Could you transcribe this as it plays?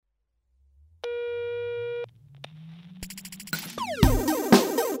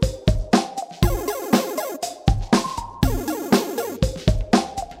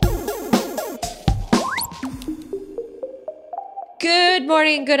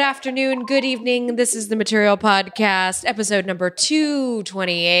morning, good afternoon, good evening. This is the Material Podcast, episode number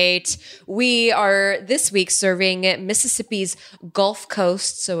 228. We are this week serving Mississippi's Gulf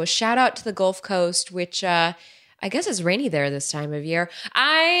Coast. So a shout out to the Gulf Coast, which I guess is rainy there this time of year.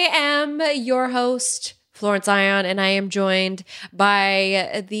 I am your host, Florence Ion, and I am joined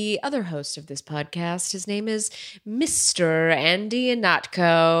by the other host of this podcast. His name is Mr. Andy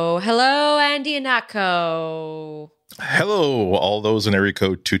Ihnatko. Hello, Andy Ihnatko. Hello, all those in area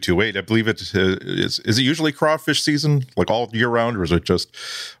code 228. I believe it is it usually crawfish season, like all year round, or is it just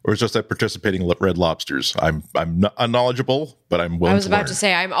that participating red lobsters? I'm not unknowledgeable, but I'm willing. I was about to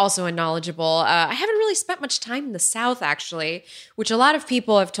say I'm also unknowledgeable. I haven't really spent much time in the South, actually, which a lot of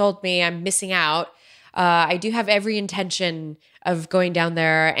people have told me I'm missing out. I do have every intention of going down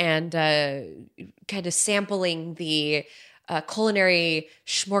there and kind of sampling the culinary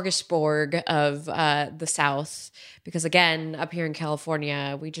smorgasbord of the South. Because again, up here in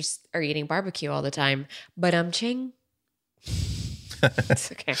California, we just are eating barbecue all the time. But ching.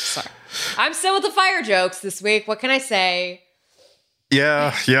 It's okay, sorry. I'm still with the fire jokes this week. What can I say?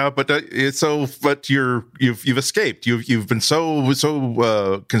 Yeah, but but you've escaped. You've been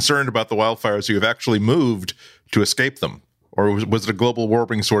so concerned about the wildfires, you've actually moved to escape them. Or was it a global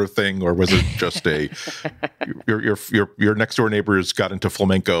warming sort of thing, or was it just your next door neighbors got into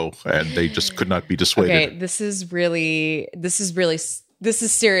flamenco and they just could not be dissuaded? Okay, this is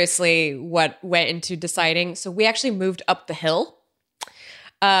seriously what went into deciding. So we actually moved up the hill,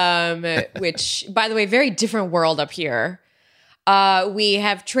 which, by the way, very different world up here. We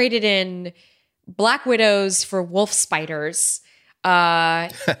have traded in black widows for wolf spiders.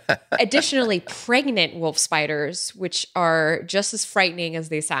 Additionally, pregnant wolf spiders, which are just as frightening as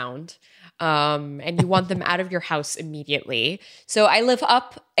they sound. And you want them out of your house immediately. So I live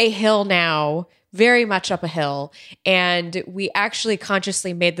up a hill now, very much up a hill. And we actually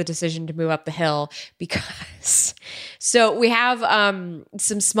consciously made the decision to move up the hill because so we have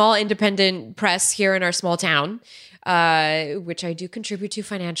some small independent press here in our small town. Which I do contribute to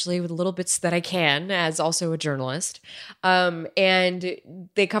financially with little bits that I can as also a journalist. And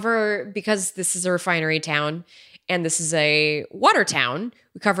they cover, because this is a refinery town and this is a water town,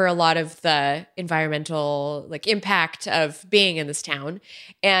 we cover a lot of the environmental impact of being in this town.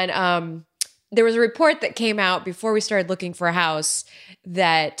 And there was a report that came out before we started looking for a house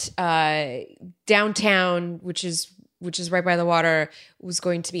that downtown, which is right by the water, was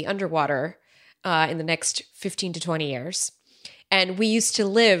going to be underwater in the next 15 to 20 years. And we used to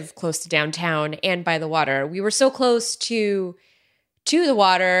live close to downtown and by the water. We were so close to the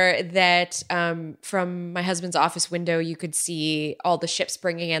water that from my husband's office window, you could see all the ships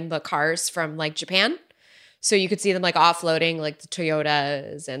bringing in the cars from Japan. So you could see them offloading the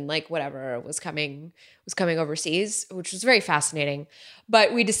Toyotas and whatever was coming overseas, which was very fascinating.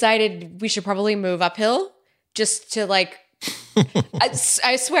 But we decided we should probably move uphill just to I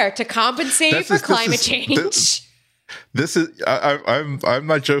swear, to compensate for climate change. This is I'm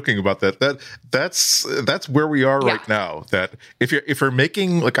not joking about that. That's where we are right now. That if you're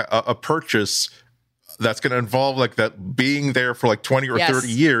making a purchase that's going to involve that being there for 20 or 30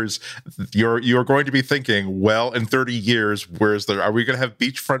 years, you're going to be thinking, well, in 30 years, are we going to have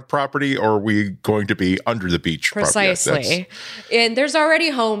beachfront property, or are we going to be under the beach? Precisely. And there's already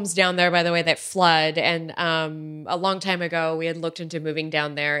homes down there, by the way, that flood. And a long time ago, we had looked into moving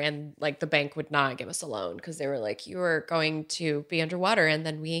down there, and the bank would not give us a loan because they were like, you are going to be underwater, and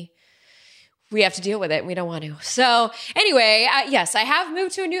then we have to deal with it. And we don't want to. So anyway, yes, I have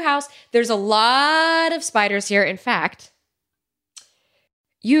moved to a new house. There's a lot of spiders here. In fact,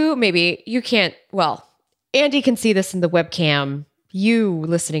 you can't, well, Andy can see this in the webcam. You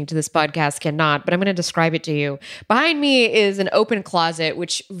listening to this podcast cannot, but I'm going to describe it to you. Behind me is an open closet,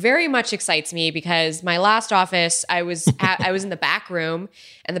 which very much excites me because my last office, I was in the back room,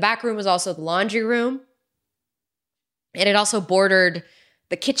 and the back room was also the laundry room. And it also bordered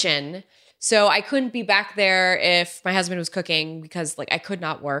the kitchen. So I couldn't be back there if my husband was cooking because I could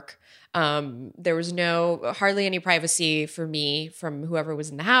not work. There was hardly any privacy for me from whoever was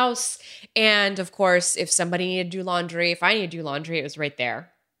in the house. And of course, if somebody needed to do laundry, if I needed to do laundry, it was right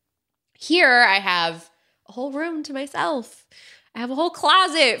there. Here I have a whole room to myself. I have a whole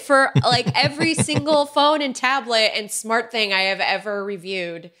closet for every single phone and tablet and smart thing I have ever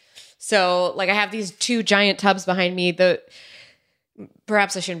reviewed. So I have these two giant tubs behind me.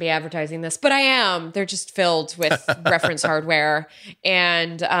 Perhaps I shouldn't be advertising this, but I am. They're just filled with reference hardware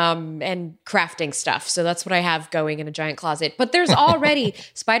and crafting stuff. So that's what I have going in a giant closet. But there's already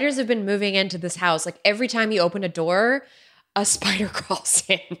spiders have been moving into this house. Every time you open a door, a spider crawls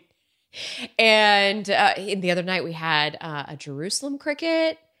in. And the other night we had a Jerusalem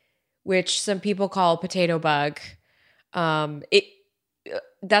cricket, which some people call potato bug.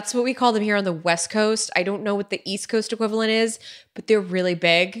 That's what we call them here on the West Coast. I don't know what the East Coast equivalent is, but they're really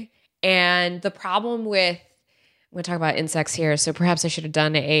big. And the problem with, I'm going to talk about insects here, so perhaps I should have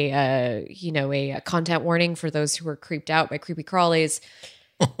done a content warning for those who are creeped out by creepy crawlies.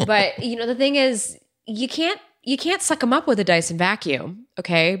 But the thing is, you can't suck them up with a Dyson vacuum,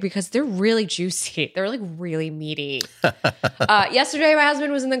 okay? Because they're really juicy. They're like really meaty. Yesterday, my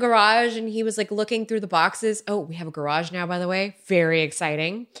husband was in the garage and he was like looking through the boxes. Oh, we have a garage now, by the way. Very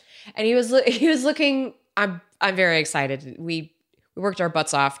exciting. And he was looking. I'm very excited. We worked our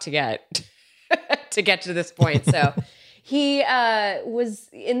butts off to get to this point. So he was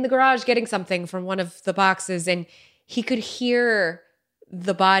in the garage getting something from one of the boxes, and he could hear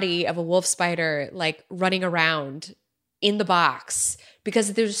the body of a wolf spider like running around in the box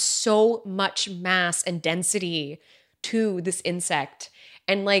because there's so much mass and density to this insect.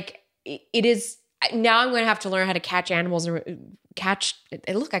 And like it is now, I'm going to have to learn how to catch animals and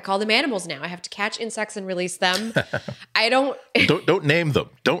look, I call them animals now. I have to catch insects and release them. I don't name them.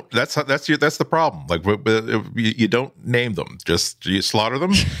 That's the problem. Like you don't name them. Just you slaughter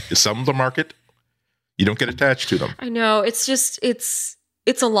them, you sell them to market. You don't get attached to them. I know. It's just it's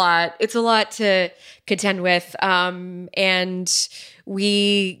a lot. It's a lot to contend with. And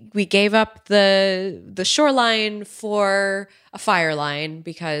we gave up the shoreline for a fire line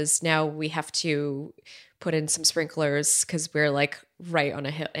because now we have to put in some sprinklers because we're like right on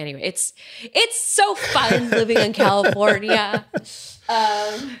a hill. Anyway, it's so fun living in California.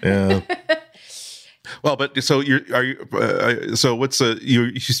 Yeah. Well, but so you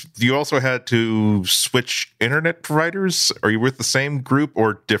also had to switch internet providers? Are you with the same group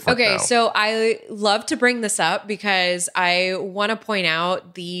or different? Okay, now? So I love to bring this up because I want to point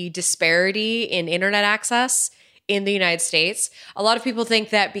out the disparity in internet access in the United States. A lot of people think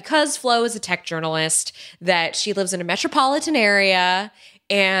that because Flo is a tech journalist, that she lives in a metropolitan area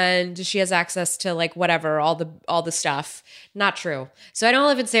and she has access to like whatever, all the stuff. Not true. So I don't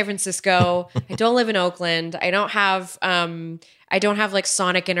live in San Francisco. I don't live in Oakland. I don't have like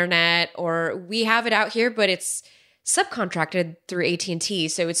Sonic internet, or we have it out here, but it's subcontracted through AT&T.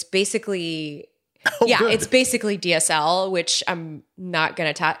 So it's basically it's basically DSL, which I'm not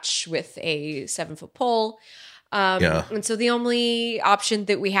going to touch with a 7-foot pole. And so the only option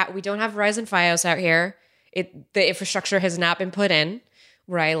that we don't have Verizon Fios out here. The infrastructure has not been put in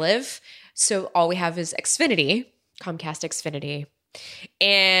where I live. So all we have is Xfinity, Comcast Xfinity.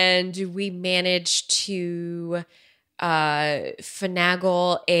 And we managed to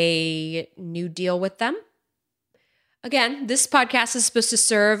finagle a new deal with them. Again, this podcast is supposed to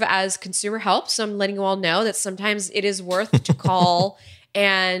serve as consumer help. So I'm letting you all know that sometimes it is worth to call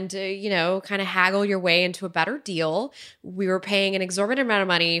and, kind of haggle your way into a better deal. We were paying an exorbitant amount of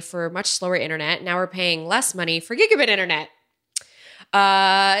money for much slower internet. Now we're paying less money for gigabit internet.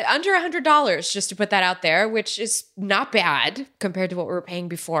 Under $100, just to put that out there, which is not bad compared to what we were paying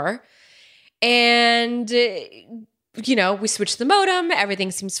before. And, we switched the modem.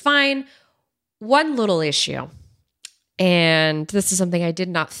 Everything seems fine. One little issue, and this is something I did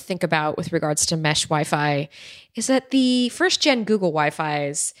not think about with regards to mesh Wi-Fi, is that the first-gen Google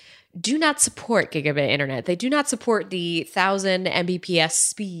Wi-Fis do not support gigabit internet. They do not support the 1,000 Mbps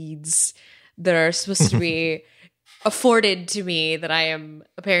speeds that are supposed to be afforded to me that I am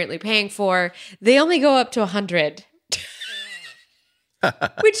apparently paying for. They only go up to 100,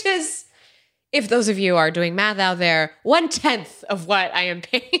 which is, if those of you are doing math out there, 1/10 of what I am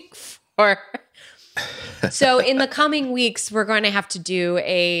paying for. So in the coming weeks, we're going to have to do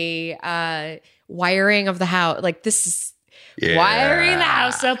a wiring of the house. Like this is wiring the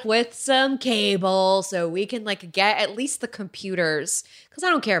house up with some cable so we can like get at least the computers, because I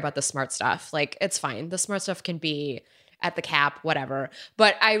don't care about the smart stuff. Like it's fine. The smart stuff can be at the cap, whatever.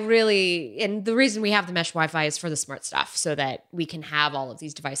 But and the reason we have the mesh Wi-Fi is for the smart stuff so that we can have all of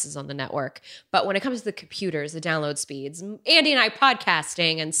these devices on the network. But when it comes to the computers, the download speeds, Andy and I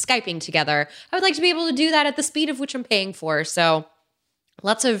podcasting and Skyping together, I would like to be able to do that at the speed of which I'm paying for. So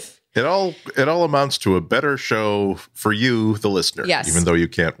lots of... It all amounts to a better show for you, the listener, yes. Even though you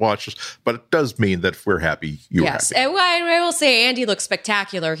can't watch us. But it does mean that if we're happy, you're happy. And I will say Andy looks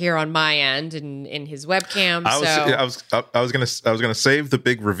spectacular here on my end and in his webcam. I was gonna save the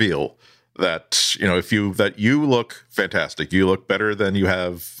big reveal that you look fantastic. You look better than you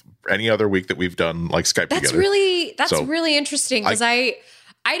have any other week that we've done like Skype together. That's really interesting because my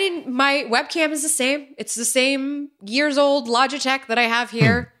webcam is the same. It's the same years old Logitech that I have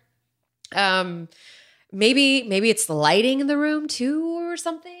here. Maybe it's the lighting in the room too or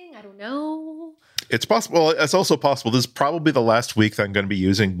something. I don't know. It's possible. It's also possible. This is probably the last week that I'm going to be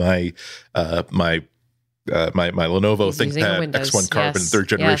using my my Lenovo ThinkPad X1 Carbon 3rd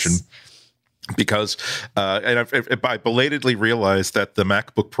generation. Yes. Because I belatedly realized that the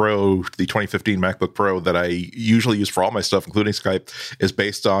MacBook Pro, the 2015 MacBook Pro that I usually use for all my stuff, including Skype, is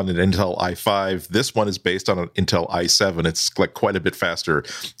based on an Intel i5. This one is based on an Intel i7. It's like quite a bit faster.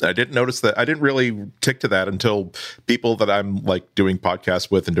 I didn't notice that. I didn't really tick to that until people that I'm like doing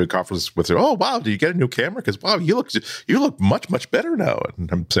podcasts with and doing conferences with say, "Oh wow, did you get a new camera? Because wow, you look much better now."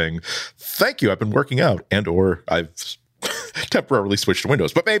 And I'm saying, "Thank you. I've been working out and/or I've temporarily switched to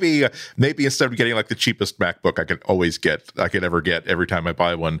Windows." But maybe instead of getting like the cheapest MacBook I could ever get every time I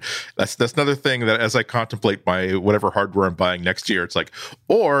buy one, that's another thing that as I contemplate my whatever hardware I'm buying next year, it's like,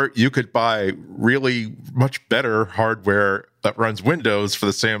 or you could buy really much better hardware that runs Windows for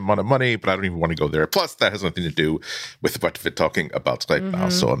the same amount of money, but I don't even want to go there. Plus, that has nothing to do with what we're talking about Skype now.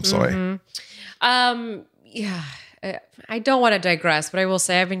 So I'm sorry. Yeah. I don't want to digress, but I will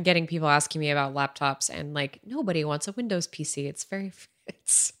say I've been getting people asking me about laptops, and like nobody wants a Windows PC.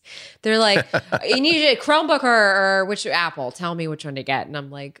 They're like, you need a Chromebook or which Apple? Tell me which one to get. And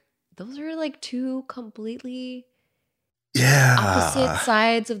I'm like, those are like two completely opposite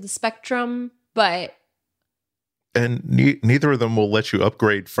sides of the spectrum, but. And neither of them will let you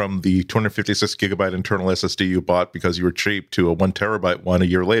upgrade from the 256 gigabyte internal SSD you bought because you were cheap to a 1 terabyte one a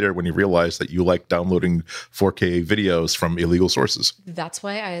year later when you realize that you like downloading 4K videos from illegal sources. That's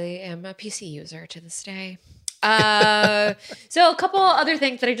why I am a PC user to this day. So a couple other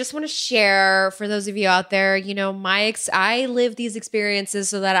things that I just want to share for those of you out there. You know, I live these experiences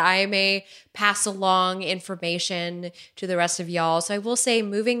so that I may pass along information to the rest of y'all. So I will say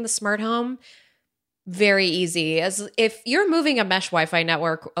moving the smart home, very easy. As if you're moving a mesh Wi-Fi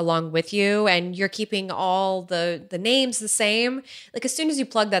network along with you and you're keeping all the names the same, like as soon as you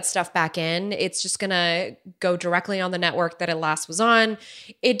plug that stuff back in, it's just gonna go directly on the network that it last was on.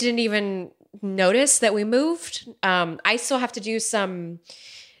 It didn't even notice that we moved. I still have to do some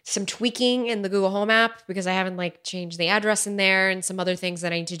tweaking in the Google Home app because I haven't like changed the address in there and some other things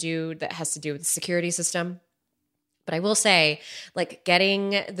that I need to do that has to do with the security system. But I will say, like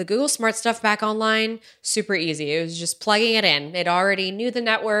getting the Google Smart stuff back online, super easy. It was just plugging it in. It already knew the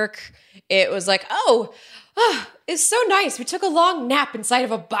network. It was like, oh, it's so nice. We took a long nap inside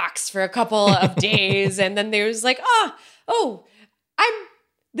of a box for a couple of days. And then there was like,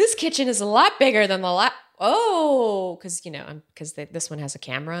 this kitchen is a lot bigger than the last. Oh, because, this one has a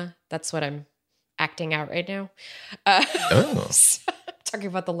camera. That's what I'm acting out right now. Talking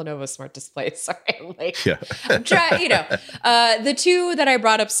about the Lenovo Smart Display. Sorry, I'm trying, the two that I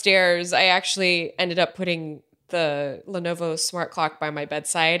brought upstairs, I actually ended up putting the Lenovo Smart Clock by my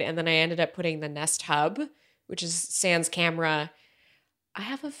bedside, and then I ended up putting the Nest Hub, which is Sans camera. I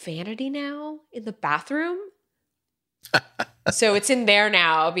have a vanity now in the bathroom. So it's in there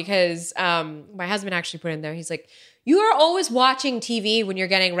now because my husband actually put it in there. He's like, you are always watching TV when you're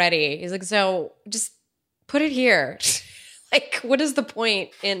getting ready. He's like, so just put it here. Like, what is the point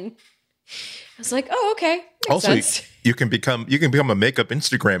in? I was like, oh, okay. Makes sense. you can become a makeup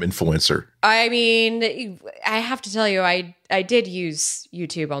Instagram influencer. I mean, I have to tell you, I did use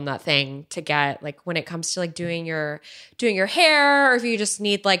YouTube on that thing to get like when it comes to like doing your hair, or if you just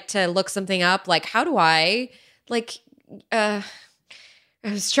need like to look something up, like how do I like I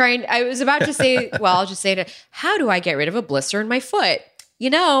was about to say, well, I'll just say it. How do I get rid of a blister in my foot?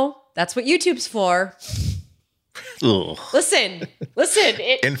 That's what YouTube's for. Ugh. Listen.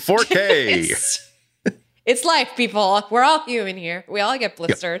 In 4K. It's life, people. We're all human here. We all get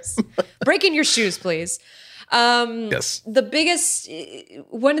blisters. Yep. Break in your shoes, please. Yes.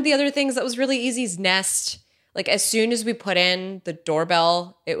 One of the other things that was really easy is Nest. Like as soon as we put in the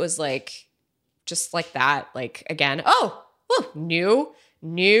doorbell, it was like just like that. Like again, new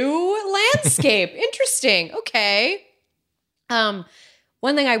landscape. Interesting. Okay.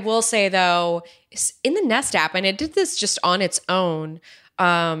 One thing I will say though is in the Nest app, and it did this just on its own.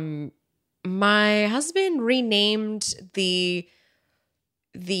 My husband renamed the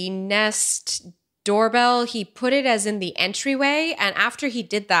Nest doorbell. He put it as in the entryway, and after he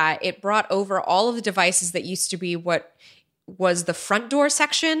did that, it brought over all of the devices that used to be what was the front door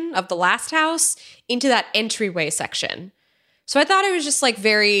section of the last house into that entryway section. So I thought it was just like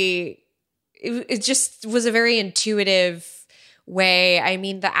it just was a very intuitive way. I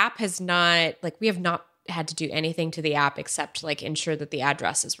mean, the app has not, like, we have not had to do anything to the app except like ensure that the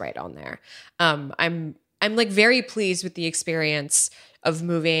address is right on there. I'm I'm like very pleased with the experience of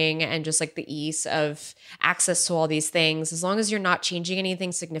moving and just like the ease of access to all these things. As long as you're not changing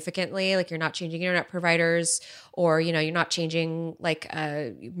anything significantly, like you're not changing internet providers or, you know, you're not changing like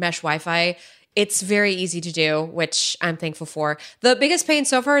mesh Wi-Fi, it's very easy to do, which I'm thankful for. The biggest pain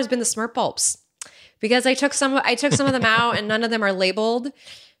so far has been the smart bulbs because I took some of them out and none of them are labeled.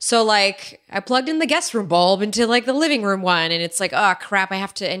 So like I plugged in the guest room bulb into like the living room one and it's like, oh crap, I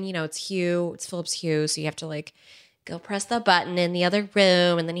have to, and you know, it's Philips Hue. So you have to like go press the button in the other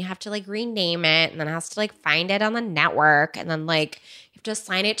room and then you have to like rename it and then it has to like find it on the network and then like you have to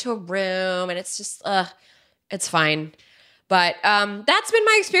assign it to a room and it's just, it's fine. But that's been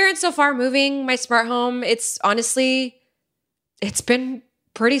my experience so far moving my smart home. It's honestly, it's been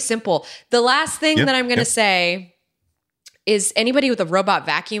pretty simple. The last thing that I'm going to say is anybody with a robot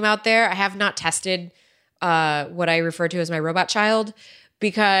vacuum out there, I have not tested what I refer to as my robot child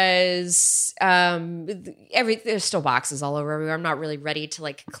because there's still boxes all over everywhere. I'm not really ready to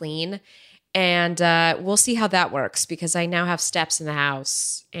like clean. And we'll see how that works because I now have steps in the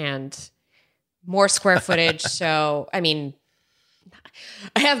house and more square footage. So, I mean,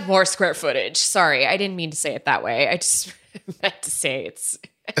 I have more square footage. Sorry, I didn't mean to say it that way. I just meant to say it's...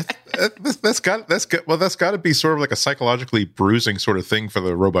 that's got to be sort of like a psychologically bruising sort of thing for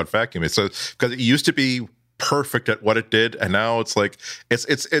the robot vacuum. It's because it used to be perfect at what it did, and now it's like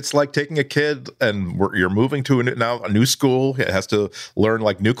it's like taking a kid and you're moving to a new school. It has to learn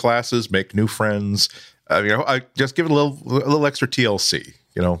like new classes, make new friends. I just give it a little extra TLC.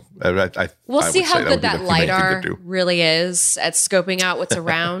 You know, we'll see how good that LiDAR really is at scoping out what's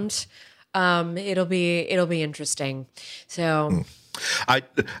around. It'll be interesting. So.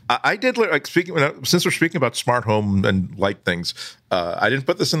 I did like since we're speaking about smart home and light things. I didn't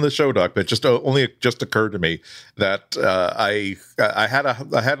put this in the show doc, but it just occurred to me that I had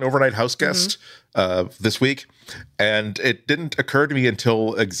an overnight house guest this week, and it didn't occur to me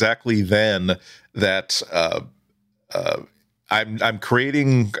until exactly then that I'm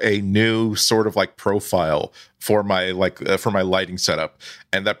creating a new sort of like profile for my lighting setup,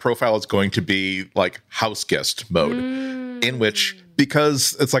 and that profile is going to be like house guest mode, in which,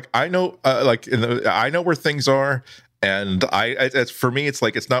 because it's like I know I know where things are. And for me, it's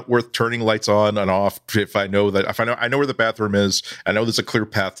like it's not worth turning lights on and off if I know where the bathroom is. I know there's a clear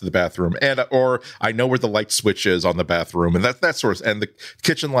path to the bathroom, or I know where the light switch is on the bathroom, and that sort of. And the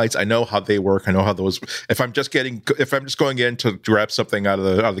kitchen lights, I know how they work. I know how those. If I'm just going in to grab something out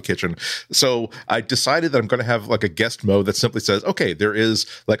of the kitchen, so I decided that I'm going to have like a guest mode that simply says, okay, there is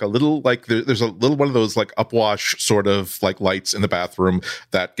like a little there's a little one of those like upwash sort of like lights in the bathroom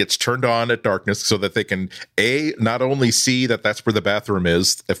that gets turned on at darkness so that they can not only see that that's where the bathroom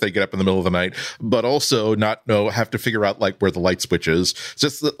is if they get up in the middle of the night, but also have to figure out like where the light switch is.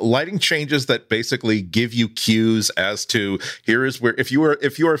 Just the lighting changes that basically give you cues as to here is where if you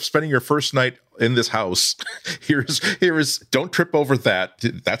are spending your first night in this house, here is don't trip over that.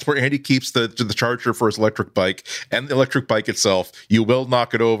 That's where Andy keeps the charger for his electric bike and the electric bike itself. You will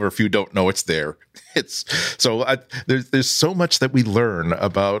knock it over if you don't know it's there. It's so there's so much that we learn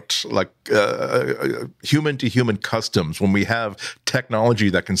about like human to human customs when we have technology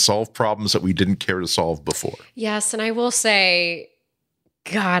that can solve problems that we didn't care to solve before. Yes, and I will say,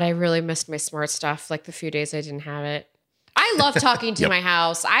 God, I really missed my smart stuff. Like the few days I didn't have it. I love talking to my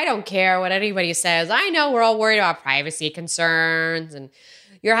house. I don't care what anybody says. I know we're all worried about privacy concerns and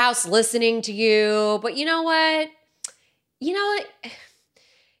your house listening to you. But you know what?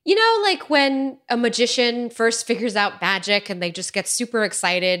 Like when a magician first figures out magic and they just get super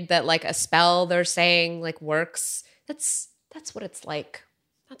excited that like a spell they're saying like works. That's what it's like.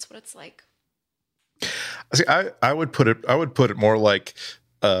 That's what it's like. See, I would put it more like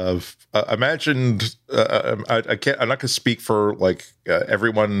imagine I'm not going to speak for like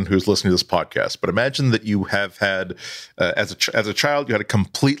everyone who's listening to this podcast, but imagine that you have had as a child you had a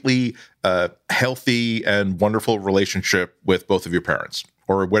completely healthy and wonderful relationship with both of your parents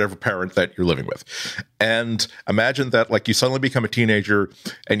or whatever parent that you're living with, and imagine that like you suddenly become a teenager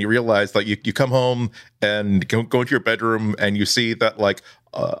and you realize that you come home and go into your bedroom and you see that like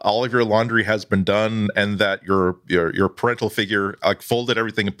all of your laundry has been done and that your parental figure like folded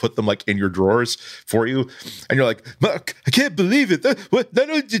everything and put them like in your drawers for you, and you're like, I can't believe it. Not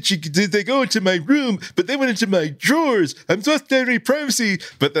only did they go into my room, but they went into my drawers. I'm supposed to have any privacy.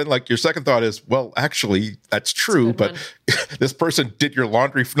 But then like your second thought is, well, actually that's true, but this person did your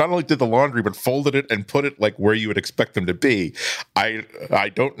laundry, not only did the laundry, but folded it and put it like where you would expect them to be. I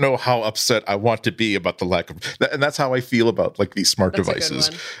don't know how upset I want to be about the lack of, and that's how I feel about like these smart devices,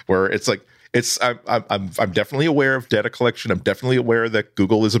 where it's like, I'm definitely aware of data collection. I'm definitely aware that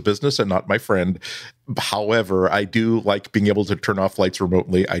Google is a business and not my friend. However, I do like being able to turn off lights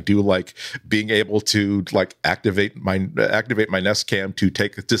remotely. I do like being able to like activate my Nest Cam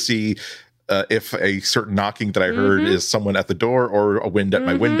to see if a certain knocking that I heard is someone at the door or a wind at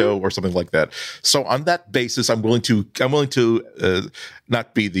my window or something like that. So on that basis, I'm willing to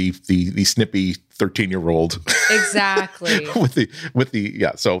not be the snippy 13-year-old. Exactly. with the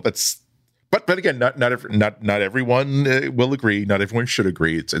yeah. So that's. But again, not everyone will agree. Not everyone should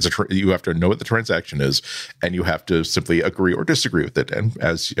agree. You have to know what the transaction is, and you have to simply agree or disagree with it. And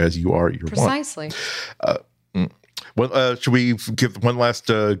as you are, you're precisely. Well, should we give one last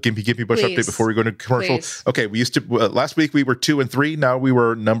Gimpy Bush update before we go into commercial? Please. Okay, we used to last week we were 2 and 3. Now we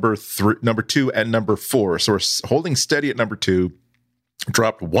were number 2 and number 4. So we're holding steady at number 2.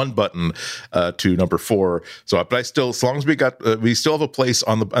 Dropped one button to number 4. So, but I still, as long as we still have a place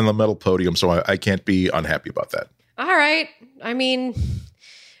on the medal podium, so I can't be unhappy about that. All right. I mean,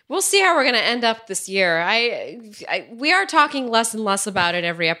 we'll see how we're going to end up this year. We are talking less and less about it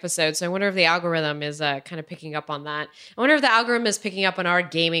every episode, so I wonder if the algorithm is kind of picking up on that. I wonder if the algorithm is picking up on our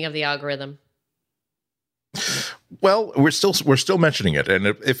gaming of the algorithm. Well, we're still mentioning it, and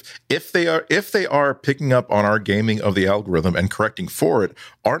if they are picking up on our gaming of the algorithm and correcting for it,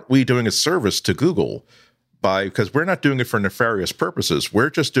 aren't we doing a service to Google? Because we're not doing it for nefarious purposes. We're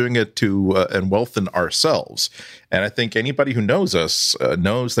just doing it to enwealthen ourselves. And I think anybody who knows us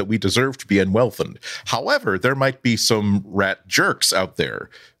knows that we deserve to be enwealthened. However, there might be some rat jerks out there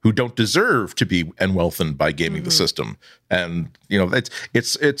who don't deserve to be enwealthened by gaming the system. And,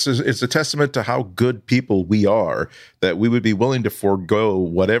 it's a testament to how good people we are that we would be willing to forego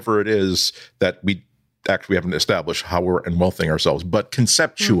whatever it is that we haven't established how we're enwealthing ourselves, but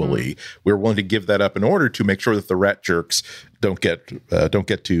conceptually, we're willing to give that up in order to make sure that the rat jerks don't get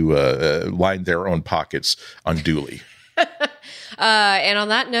to line their own pockets unduly. And on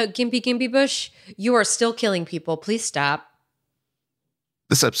that note, Gimpy Bush, you are still killing people. Please stop.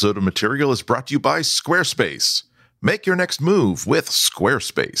 This episode of Material is brought to you by Squarespace. Make your next move with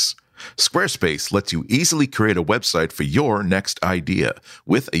Squarespace. Squarespace lets you easily create a website for your next idea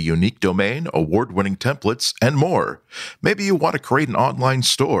with a unique domain, award-winning templates, and more. Maybe you want to create an online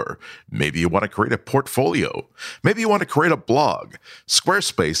store. Maybe you want to create a portfolio. Maybe you want to create a blog.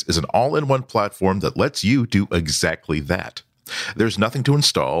 Squarespace is an all-in-one platform that lets you do exactly that. There's nothing to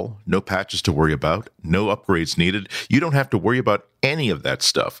install, no patches to worry about, no upgrades needed. You don't have to worry about any of that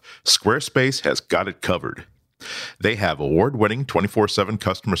stuff. Squarespace has got it covered. They have award-winning 24/7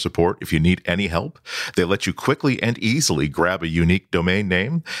 customer support if you need any help. They let you quickly and easily grab a unique domain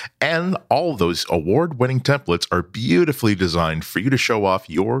name. And all those award-winning templates are beautifully designed for you to show off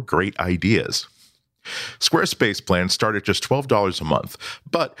your great ideas. Squarespace plans start at just $12 a month,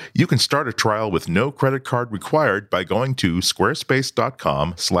 but you can start a trial with no credit card required by going to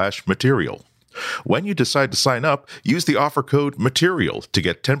squarespace.com/material. When you decide to sign up, use the offer code MATERIAL to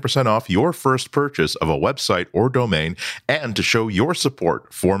get 10% off your first purchase of a website or domain and to show your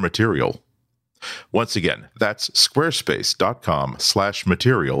support for Material. Once again, that's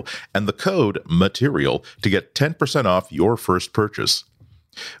squarespace.com/material and the code MATERIAL to get 10% off your first purchase.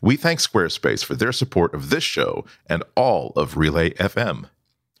 We thank Squarespace for their support of this show and all of Relay FM.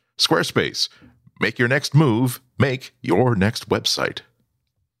 Squarespace, make your next move, make your next website.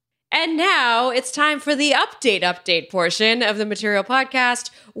 And now it's time for the update portion of the Material Podcast,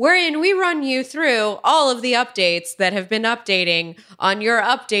 wherein we run you through all of the updates that have been updating on your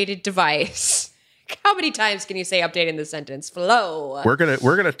updated device. How many times can you say update in the sentence? Flo. We're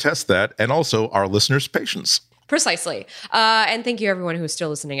gonna test that and also our listeners' patience. Precisely. And thank you, everyone who is still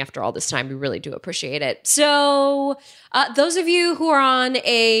listening after all this time. We really do appreciate it. So those of you who are on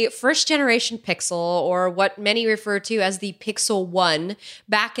a first-generation Pixel, or what many refer to as the Pixel 1,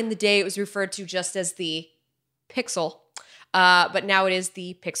 back in the day it was referred to just as the Pixel, but now it is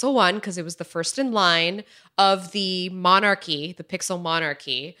the Pixel 1 because it was the first in line of the monarchy, the Pixel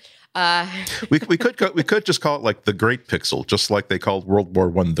monarchy. We could just call it like the Great Pixel, just like they called World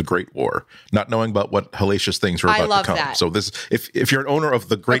War I the Great War, not knowing about what hellacious things were about to come. That. So this, if you're an owner of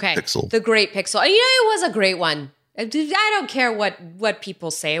the Great Pixel, the Great Pixel, it was a great one. I don't care what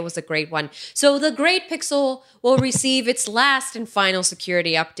people say, it was a great one. So the Great Pixel will receive its last and final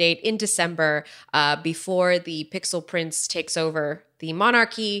security update in December, before the Pixel Prince takes over the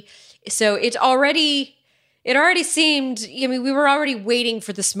monarchy. So it already seemed, we were already waiting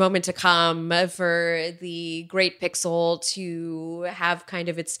for this moment to come for the Great Pixel to have kind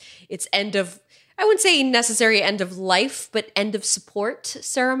of its end of I wouldn't say necessary end of life, but end of support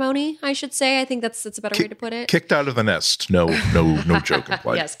ceremony, I should say. I think that's a better way to put it. Kicked out of the nest. No joke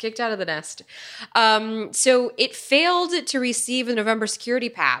implied. Yes, kicked out of the nest. So it failed to receive a November security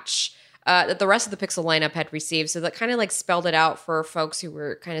patch that the rest of the Pixel lineup had received. So that kind of like spelled it out for folks who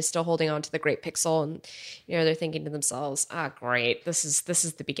were kind of still holding on to the Great Pixel. And, they're thinking to themselves, great, this is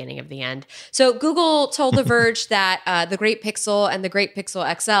the beginning of the end. So Google told The Verge that the Great Pixel and the Great Pixel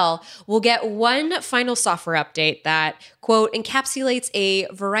XL will get one final software update that, quote, encapsulates a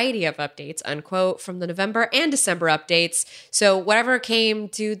variety of updates, unquote, from the November and December updates. So whatever came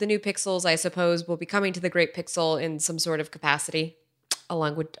to the new Pixels, I suppose, will be coming to the Great Pixel in some sort of capacity,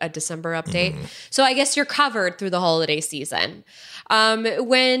 along with a December update. So I guess you're covered through the holiday season.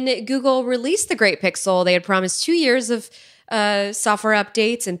 When Google released the Great Pixel, they had promised 2 years of software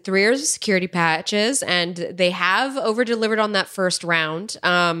updates and 3 years of security patches, and they have over-delivered on that first round.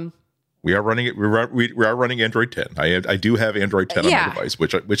 We are running it. We are running Android 10. I do have Android 10 on my device,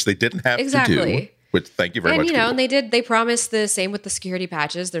 which they didn't have to do. Which, thank you very much. And they promised the same with the security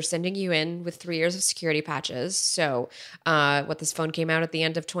patches. They're sending you in with 3 years of security patches. So this phone came out at the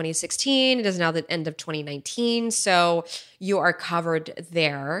end of 2016. It is now the end of 2019. So you are covered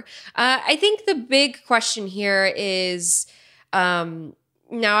there. I think the big question here is, now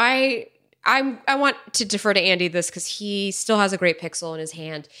I want to defer to Andy this because he still has a Great Pixel in his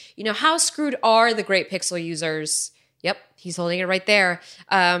hand. How screwed are the Great Pixel users? Yep, he's holding it right there.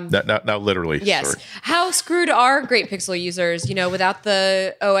 Now literally. Yes. Sorry. How screwed are Great Pixel users, without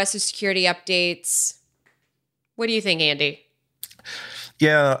the OS security updates? What do you think, Andy?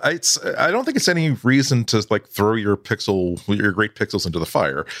 Yeah, I don't think it's any reason to throw your Great Pixels into the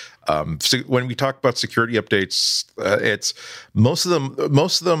fire. So when we talk about security updates, it's most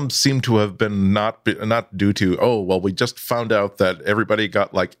of them seem to have been not due to we just found out that everybody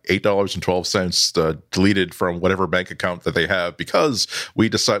got $8.12 deleted from whatever bank account that they have because we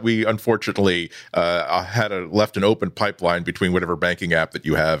unfortunately left an open pipeline between whatever banking app that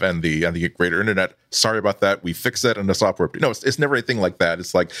you have and the greater internet. Sorry about that. We fixed that in the software. No, it's never anything like that.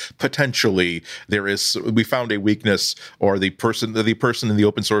 It's like potentially we found a weakness, or the person in the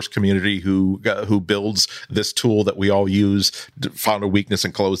open source community who builds this tool that we all use found a weakness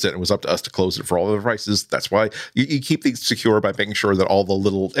and closed it, and it was up to us to close it for all the devices. That's why you keep these secure by making sure that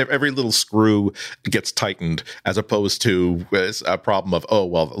every little screw gets tightened, as opposed to a problem of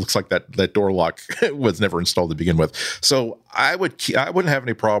it looks like that door lock was never installed to begin with. So I wouldn't have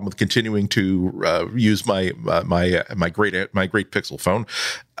any problem with continuing to use my great Pixel phone.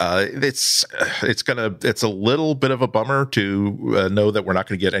 It's a little bit of a bummer to know that we're not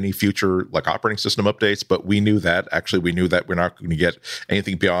going to get any future operating system updates, but we knew that we're not going to get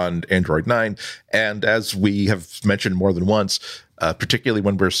anything beyond Android 9. And as we have mentioned more than once, particularly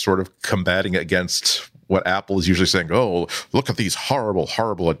when we're sort of combating against what Apple is usually saying, look at these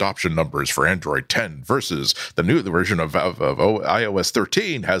horrible adoption numbers for Android 10 versus the new version of iOS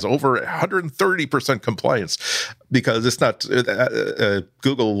 13 has over 130% compliance. Because it's not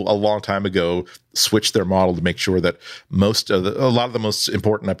Google a long time ago switched their model to make sure that a lot of the most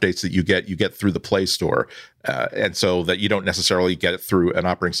important updates that you get through the Play Store, and so that you don't necessarily get it through an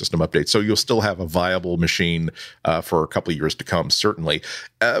operating system update. So you'll still have a viable machine for a couple of years to come. Certainly,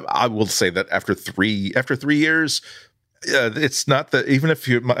 I will say that after 3 years. It's not that even if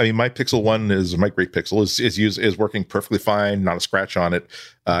my Pixel 1 my Great Pixel is working perfectly fine, not a scratch on it.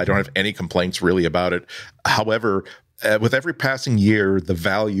 I don't have any complaints really about it. However, with every passing year, the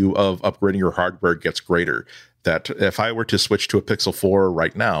value of upgrading your hardware gets greater. That if I were to switch to a Pixel 4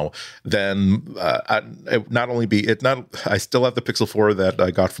 right now, then I still have the Pixel 4 that I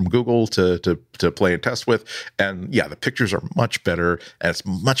got from Google to play and test with, and the pictures are much better and it's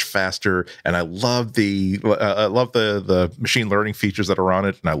much faster, and I love the machine learning features that are on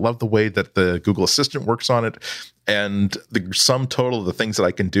it, and I love the way that the Google Assistant works on it, and the sum total of the things that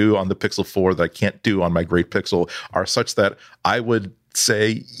I can do on the Pixel 4 that I can't do on my Great Pixel are such that I would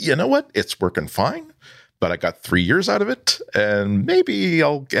say, you know what, it's working fine. But I got 3 years out of it, and maybe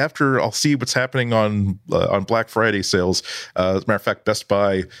I'll see what's happening on Black Friday sales. As a matter of fact, Best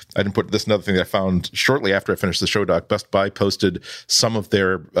Buy, I didn't put this, another thing that I found shortly after I finished the show doc. Best Buy posted some of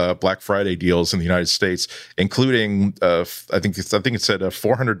their Black Friday deals in the United States, including I think it said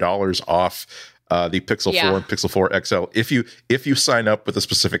 $400 off the Pixel 4 and Pixel 4 XL. If you sign up with a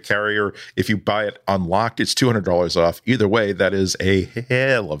specific carrier, if you buy it unlocked, it's $200 off. Either way, that is a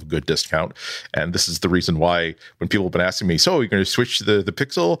hell of a good discount. And this is the reason why when people have been asking me, so you're going to switch the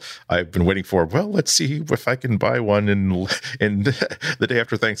Pixel? I've been waiting for, well, let's see if I can buy one in the day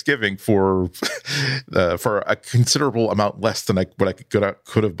after Thanksgiving for a considerable amount less than what I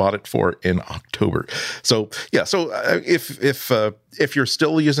could have bought it for in October. So yeah, if you're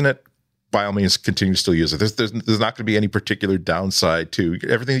still using it, by all means, continue to still use it. There's not going to be any particular downside to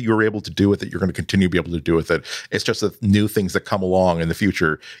everything that you were able to do with it. You're going to continue to be able to do with it. It's just that new things that come along in the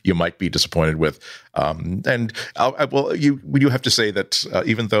future you might be disappointed with. You have to say that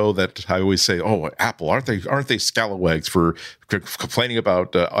even though that I always say, oh, Apple, aren't they scalawags for complaining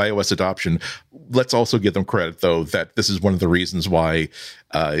about iOS adoption? Let's also give them credit, though, that this is one of the reasons why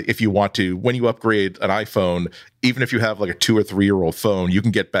if you want to, when you upgrade an iPhone, even if you have like a 2 or 3 year old phone, you can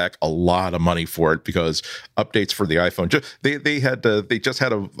get back a lot of money for it because updates for the iPhone. They just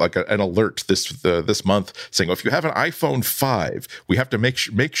had an alert this month saying, if you have an iPhone 5, we have to make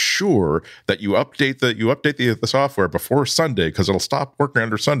sure that you update the software before Sunday because it'll stop working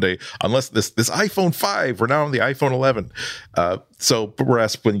under Sunday unless this iPhone 5. We're now on the iPhone 11.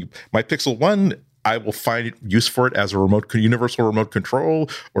 Whereas when my Pixel 1, I will find use for it as a universal remote control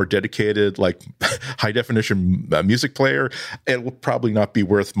or dedicated like high definition music player. It will probably not be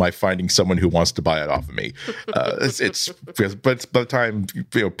worth my finding someone who wants to buy it off of me. But by the time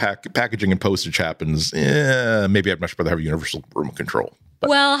packaging and postage happens, maybe I'd much rather have a universal remote control.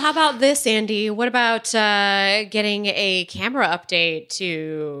 Well, how about this, Andy? What about getting a camera update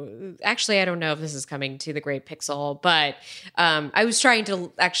to... Actually, I don't know if this is coming to the Great Pixel, but I was trying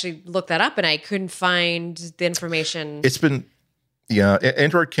to actually look that up, and I couldn't find the information. It's been... Yeah,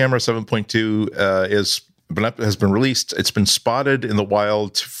 Android Camera 7.2 has been released. It's been spotted in the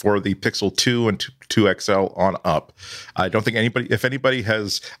wild for the Pixel 2 and 2 XL on up. I don't think if anybody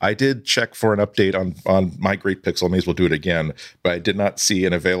has, I did check for an update on my Great Pixel. I may as well do it again, but I did not see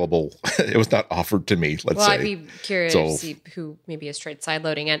an available. It was not offered to me. Let's say. I'd be curious to see who maybe has tried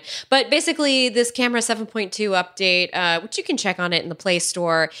sideloading it. But basically, this Camera 7.2 update, which you can check on it in the Play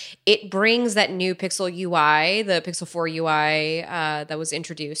Store, it brings that new Pixel UI, the Pixel 4 UI that was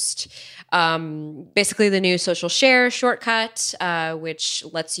introduced. Basically, the new social share shortcut, which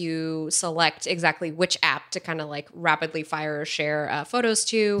lets you select exactly which app to kind of like rapidly fire or share photos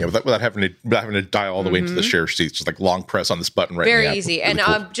to. Yeah, without having to dial all the way into the share sheet, just like long press on this button right now. Very app. easy. Really and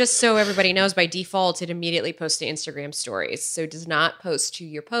cool. Just so everybody knows, by default, it immediately posts to Instagram stories. So it does not post to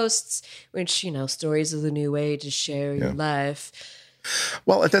your posts, which, stories is the new way to share your life.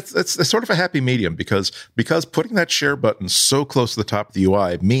 Well, that's sort of a happy medium because putting that share button so close to the top of the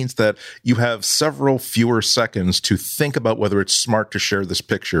UI means that you have several fewer seconds to think about whether it's smart to share this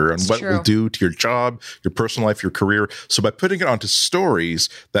picture and what it will do to your job, your personal life, your career. So by putting it onto stories,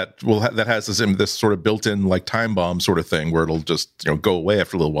 that has this sort of built-in like time bomb sort of thing where it'll just go away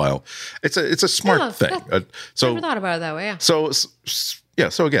after a little while. It's a smart thing. Never thought about it that way. Yeah. So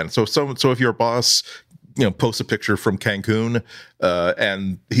if your boss posts a picture from Cancun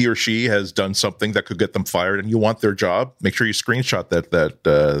and he or she has done something that could get them fired and you want their job, make sure you screenshot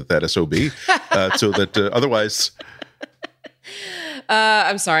that SOB so that otherwise...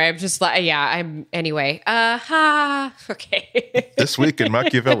 I'm sorry. I'm just like, anyway. Okay. This week in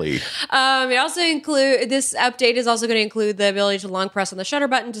Machiavelli. This update is also going to include the ability to long press on the shutter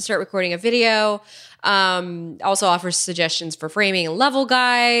button to start recording a video. Also offers suggestions for framing and level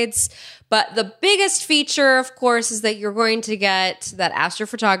guides. But the biggest feature, of course, is that you're going to get that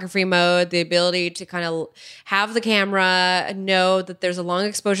astrophotography mode, the ability to kind of have the camera know that there's a long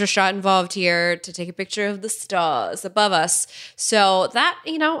exposure shot involved here to take a picture of the stars above us. So that,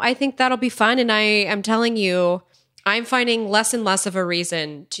 I think that'll be fun. And I am telling you, I'm finding less and less of a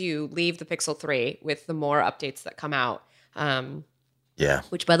reason to leave the Pixel 3 with the more updates that come out. Yeah.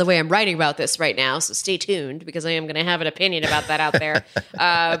 Which, by the way, I'm writing about this right now, so stay tuned because I am going to have an opinion about that out there.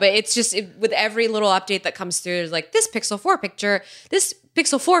 But it's just with every little update that comes through, there's like this Pixel 4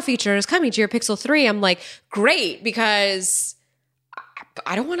 feature is coming to your Pixel 3. I'm like, great, because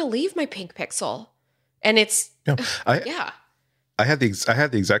I don't want to leave my pink Pixel, and it's I had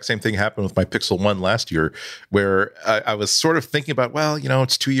the exact same thing happen with my Pixel 1 last year, where I was sort of thinking about, well,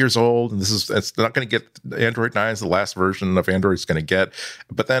 it's 2 years old, and it's not going to get Android 9 is the last version of Android it's going to get.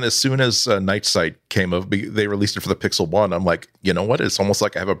 But then as soon as Night Sight came up, they released it for the Pixel 1. I'm like, you know what? It's almost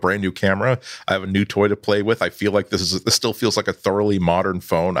like I have a brand new camera. I have a new toy to play with. I feel like this still feels like a thoroughly modern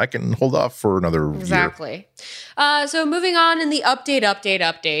phone. I can hold off for another year. So moving on in the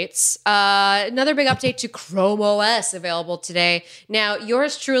updates, another big update to Chrome OS available today. Now,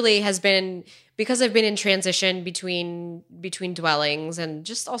 yours truly has been because I've been in transition between dwellings and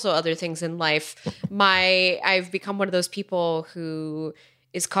just also other things in life, I've become one of those people who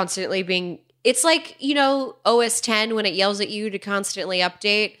is constantly being, it's like, OS 10 when it yells at you to constantly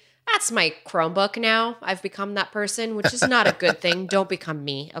update. That's my Chromebook now. I've become that person, which is not a good thing. Don't become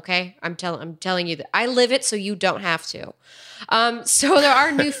me, okay? I'm telling you that I live it so you don't have to. So there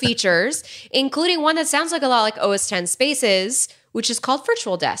are new features, including one that sounds like a lot like OS 10 Spaces, which is called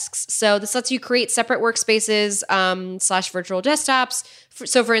virtual desks. So this lets you create separate workspaces / virtual desktops.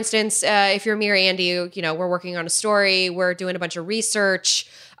 So for instance, if you're me or Andy, we're working on a story, we're doing a bunch of research,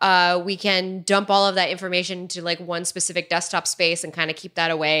 we can dump all of that information to like one specific desktop space and kind of keep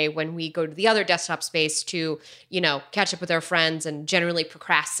that away when we go to the other desktop space to, catch up with our friends and generally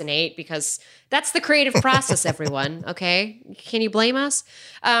procrastinate, because that's the creative process, everyone. Okay. Can you blame us?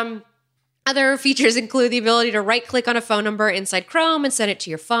 Other features include the ability to right-click on a phone number inside Chrome and send it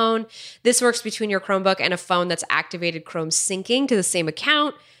to your phone. This works between your Chromebook and a phone that's activated Chrome syncing to the same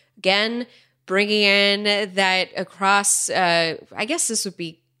account. Again, bringing in that across, I guess this would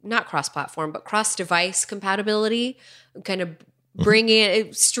be not cross-platform, but cross-device compatibility, kind of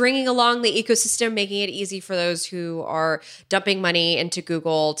stringing along the ecosystem, making it easy for those who are dumping money into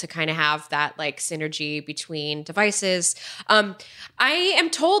Google to kind of have that like synergy between devices. I am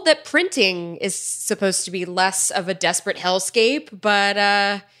told that printing is supposed to be less of a desperate hellscape,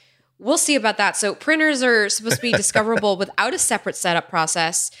 but we'll see about that. So printers are supposed to be discoverable without a separate setup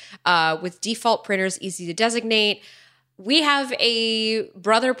process, with default printers easy to designate. We have a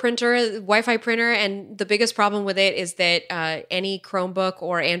brother printer, Wi-Fi printer, and the biggest problem with it is that any Chromebook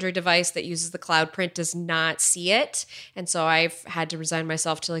or Android device that uses the cloud print does not see it. And so I've had to resign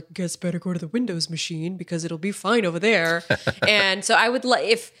myself to like, guess better go to the Windows machine because it'll be fine over there. And so I would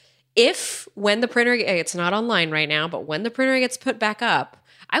if when the printer, it's not online right now, but when the printer gets put back up,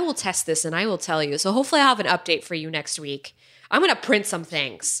 I will test this and I will tell you. So hopefully I'll have an update for you next week. I'm going to print some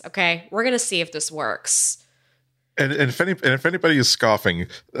things, okay? We're going to see if this works. And if anybody is scoffing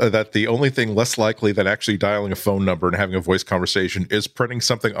that the only thing less likely than actually dialing a phone number and having a voice conversation is printing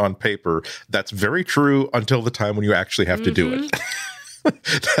something on paper, that's very true until the time when you actually have to do it.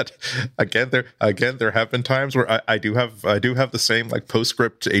 That there have been times where I do have the same like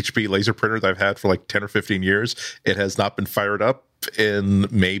PostScript HP laser printer that I've had for like 10 or 15 years. It has not been fired up in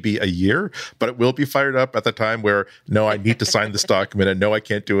maybe a year, but it will be fired up at the time where no, I need to sign this document, and no, I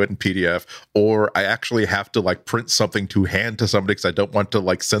can't do it in PDF, or I actually have to like print something to hand to somebody because I don't want to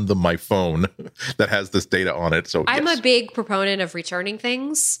like send them my phone that has this data on it. So I'm a big proponent of returning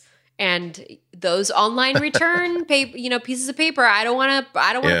things. And those online return pieces of paper, I don't want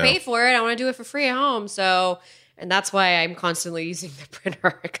to pay for it. I want to do it for free at home. So, and that's why I'm constantly using the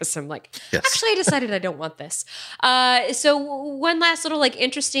printer, because I'm like, actually, I decided I don't want this. So one last little like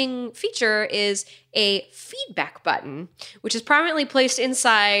interesting feature is a feedback button, which is prominently placed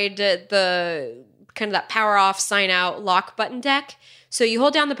inside the kind of that power off, sign out, lock button deck. So you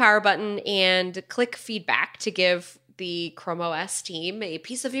hold down the power button and click feedback to give the Chrome OS team a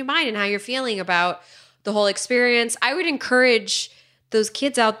piece of your mind and how you're feeling about the whole experience. I would encourage those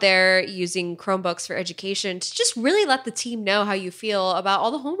kids out there using Chromebooks for education to just really let the team know how you feel about all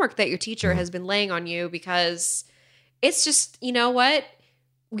the homework that your teacher has been laying on you, because it's just, you know what?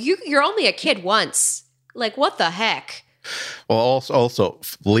 You're only a kid once. Like, what the heck? Well, also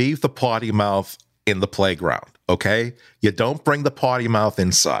leave the potty mouth in the playground, okay? You don't bring the potty mouth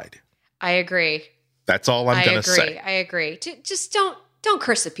inside. I agree. That's all I'm going to say. I agree. Just don't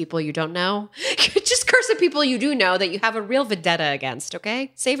curse at people you don't know. Just curse at people you do know that you have a real vendetta against,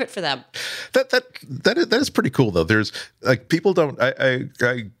 okay? Save it for them. That is pretty cool, though. There's like people don't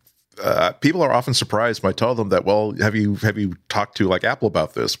people are often surprised when I tell them that, well, have you talked to like Apple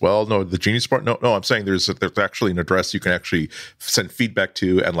about this? Well, no, the Genius Bar. No, I'm saying there's actually an address you can actually send feedback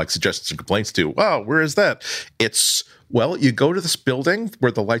to and like suggestions and complaints to. Wow, where is that? Well, you go to this building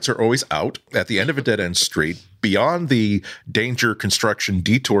where the lights are always out at the end of a dead-end street, beyond the danger construction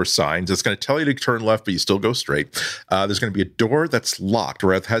detour signs. It's going to tell you to turn left, but you still go straight. There's going to be a door that's locked,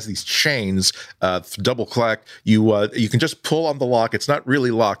 or it has these chains, double click. You can just pull on the lock. It's not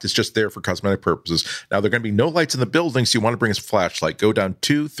really locked. It's just there for cosmetic purposes. Now, there are going to be no lights in the building, so you want to bring a flashlight. Go down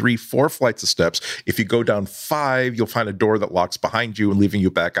 2, 3, 4 flights of steps. If you go down 5, you'll find a door that locks behind you and leaving you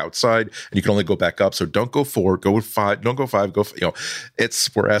back outside, and you can only go back up. So don't go 4, go 5. don't go 5, go,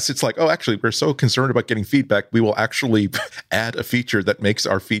 it's, whereas it's like, oh, actually, we're so concerned about getting feedback, we will actually add a feature that makes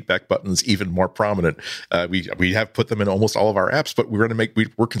our feedback buttons even more prominent. We have put them in almost all of our apps, but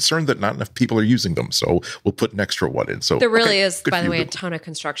we're concerned that not enough people are using them, so we'll put an extra one in. So there really is, by the way, a ton of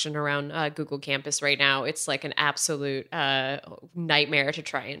construction around Google Campus right now. It's like an absolute nightmare to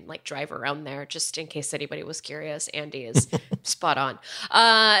try and like drive around there, just in case anybody was curious. Andy is spot on.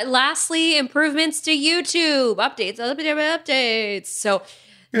 Lastly, improvements to YouTube. Updates. So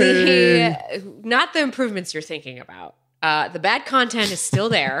not the improvements you're thinking about. The bad content is still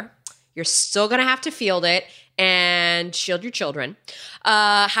there. You're still going to have to field it and shield your children.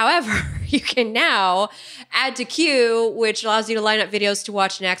 However, you can now add to queue, which allows you to line up videos to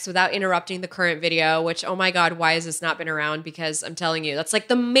watch next without interrupting the current video, which, oh my God, why has this not been around? Because I'm telling you, that's like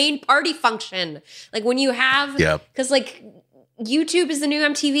the main party function. Like when you have, because like YouTube is the new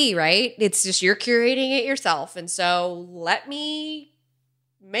MTV, right? It's just you're curating it yourself. And so let me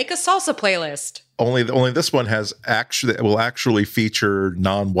make a salsa playlist. Only this one will actually feature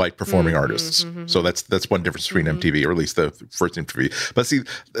non-white performing artists. So that's one difference between MTV, or at least the first MTV. But see,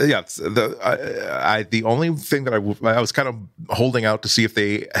 the only thing that I was kind of holding out to see if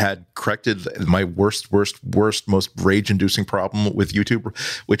they had corrected my worst, most rage-inducing problem with YouTube,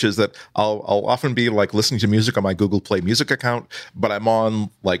 which is that I'll often be like listening to music on my Google Play Music account, but I'm on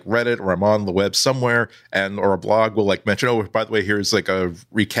like Reddit or I'm on the web somewhere, or a blog will like mention, oh, by the way, here's like a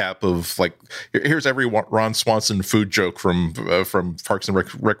recap of like. Here's every Ron Swanson food joke from Parks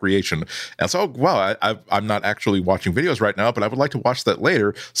and Recreation. And so, wow, I'm not actually watching videos right now, but I would like to watch that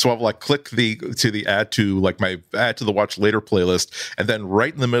later. So I'll like click the add to like my add to the watch later playlist, and then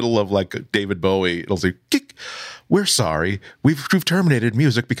right in the middle of like David Bowie, it'll say, "We're sorry, we've terminated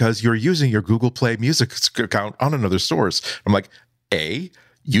music because you're using your Google Play Music account on another source." I'm like,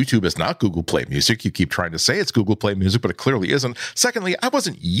 YouTube is not Google Play Music. You keep trying to say it's Google Play Music, but it clearly isn't. Secondly, I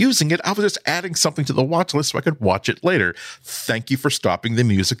wasn't using it. I was just adding something to the watch list so I could watch it later. Thank you for stopping the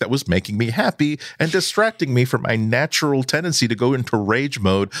music that was making me happy and distracting me from my natural tendency to go into rage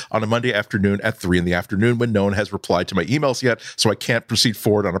mode on a Monday afternoon at 3 p.m. when no one has replied to my emails yet, so I can't proceed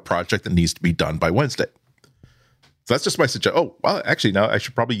forward on a project that needs to be done by Wednesday. So that's just my suggestion. Oh, well, actually, now I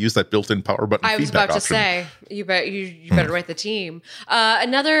should probably use that built-in power button feedback option. I was about to say, you better write the team.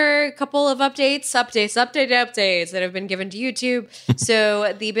 Another couple of updates that have been given to YouTube.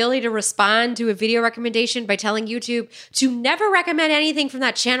 So the ability to respond to a video recommendation by telling YouTube to never recommend anything from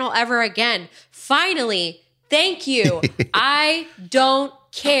that channel ever again. Finally, thank you. I don't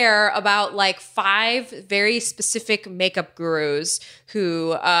care about like 5 very specific makeup gurus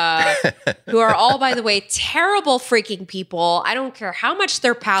who are all, by the way, terrible freaking people. I don't care how much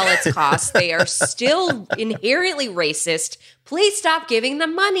their palettes cost. They are still inherently racist. Please stop giving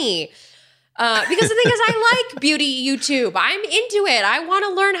them money. Because the thing is, I like beauty YouTube. I'm into it. I want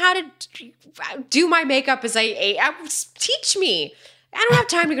to learn how to do my makeup as teach me. I don't have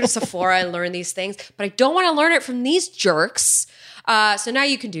time to go to Sephora and learn these things, but I don't want to learn it from these jerks. So now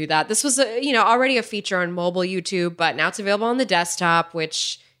you can do that. This was already a feature on mobile YouTube, but now it's available on the desktop,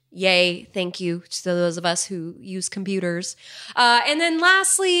 which yay, thank you to those of us who use computers. And then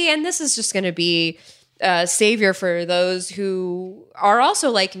lastly, and this is just going to be a savior for those who are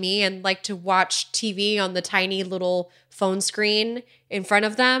also like me and like to watch TV on the tiny little phone screen in front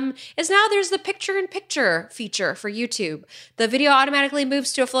of them, is now there's the picture-in-picture feature for YouTube. The video automatically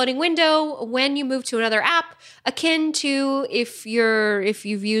moves to a floating window when you move to another app, akin to if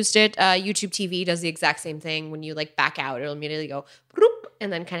you've used it. YouTube TV does the exact same thing. When you like back out, it'll immediately go bloop,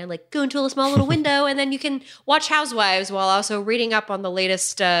 and then kind of like go into a small little window, and then you can watch Housewives while also reading up on the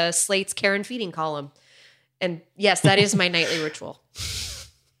latest Slate's Karen feeding column. And yes, that is my nightly ritual.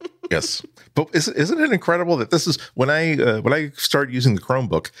 Yes, but isn't it incredible that this is when I started using the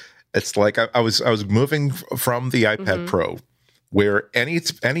Chromebook? It's like I was moving from the iPad Pro, where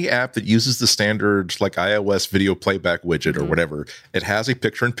any app that uses the standard like iOS video playback widget or whatever, it has a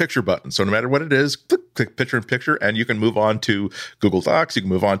picture-in-picture button. So no matter what it is, click picture-in-picture, and you can move on to Google Docs. You can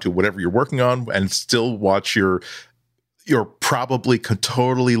move on to whatever you're working on, and still watch your probably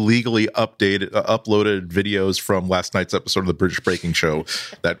totally legally uploaded videos from last night's episode of the British Baking Show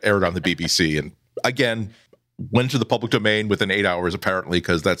that aired on the BBC. And again, went to the public domain within 8 hours, apparently,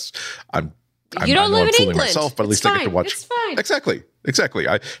 because you don't live in England myself, but at least I get to watch. It's fine. Exactly.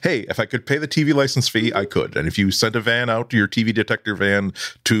 If I could pay the TV license fee, I could. And if you sent a van out to your TV detector van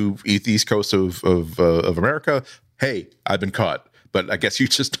to the East Coast of America, hey, I've been caught. But I guess you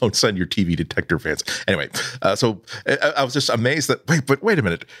just don't send your TV detector vans. Anyway, so I was just amazed that, wait a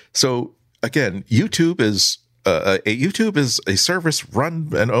minute. So again, YouTube is a service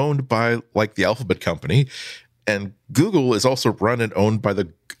run and owned by like the Alphabet company, and Google is also run and owned by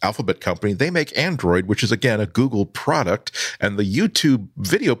the Alphabet company. They make Android, which is, again, a Google product. And the YouTube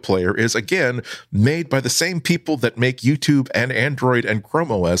video player is, again, made by the same people that make YouTube and Android and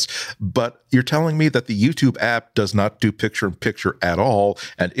Chrome OS. But you're telling me that the YouTube app does not do picture-in-picture at all.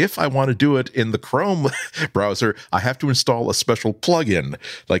 And if I want to do it in the Chrome browser, I have to install a special plugin.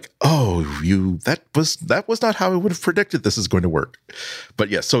 Like, that was not how I would have predicted this is going to work. But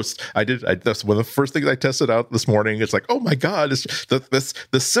yes, so that's one of the first things I tested out this morning. It's like, oh my God, it's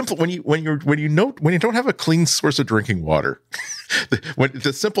the simple when you don't have a clean source of drinking water.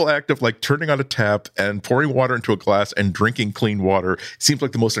 The simple act of like turning on a tap and pouring water into a glass and drinking clean water seems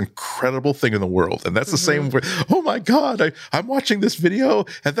like the most incredible thing in the world. And that's the same way. Oh my God, I'm watching this video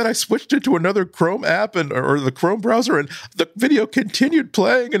and then I switched it to another Chrome app or the Chrome browser and the video continued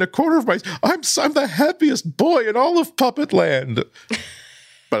playing in a corner of I'm the happiest boy in all of Puppet Land.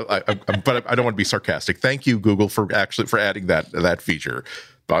 But I don't want to be sarcastic. Thank you, Google, for adding that feature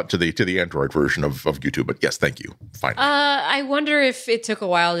to the Android version of YouTube. But yes, thank you. Fine. I wonder if it took a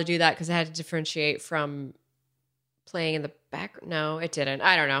while to do that because it had to differentiate from playing in the back. No, it didn't.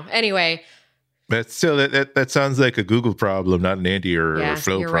 I don't know. Anyway. But still, that sounds like a Google problem, not an Andy or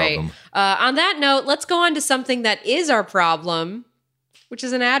Flo problem. Right. On that note, let's go on to something that is our problem, which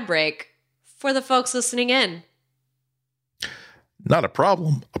is an ad break for the folks listening in. Not a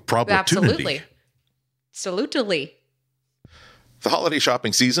problem, a problem. Absolutely. Salutely. The holiday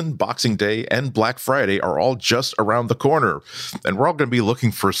shopping season, Boxing Day, and Black Friday are all just around the corner, and we're all going to be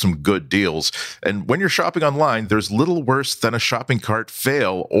looking for some good deals. And when you're shopping online, there's little worse than a shopping cart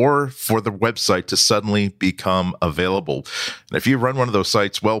fail or for the website to suddenly become available. And if you run one of those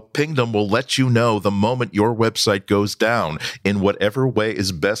sites, well, Pingdom will let you know the moment your website goes down in whatever way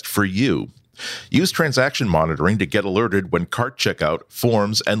is best for you. Use transaction monitoring to get alerted when cart checkout,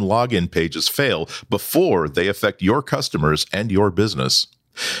 forms, and login pages fail before they affect your customers and your business.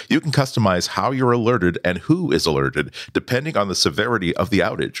 You can customize how you're alerted and who is alerted, depending on the severity of the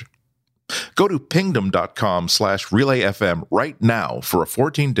outage. Go to pingdom.com/relayfm right now for a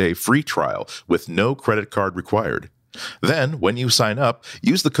 14-day free trial with no credit card required. Then, when you sign up,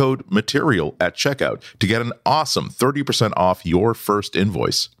 use the code MATERIAL at checkout to get an awesome 30% off your first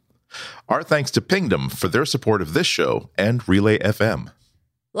invoice. Our thanks to Pingdom for their support of this show and Relay FM.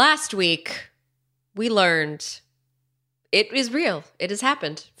 Last week, we learned it is real. It has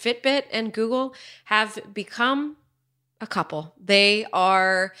happened. Fitbit and Google have become a couple. They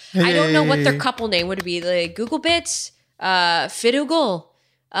are, I don't know what their couple name would be. Like Googlebit, Fitoogle,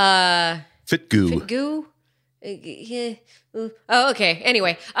 Fitgoo. Yeah. Oh, okay.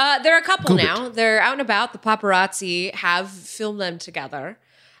 Anyway, they're a couple now. They're out and about. The paparazzi have filmed them together.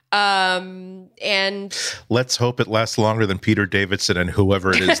 And let's hope it lasts longer than Peter Davidson and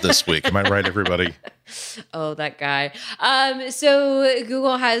whoever it is this week. Am I right, everybody? Oh, that guy. So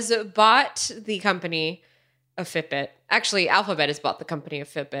Google has bought the company of Fitbit. Actually, Alphabet has bought the company of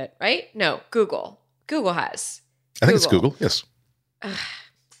Fitbit, right? No, Google. Google has. I think it's Google, yes.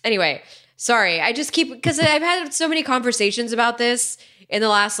 Anyway, sorry. I just keep, because I've had so many conversations about this in the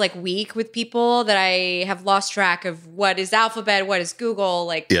last week with people that I have lost track of what is Alphabet, what is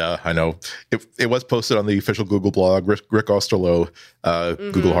Google. Yeah, I know. It was posted on the official Google blog. Rick Osterloh,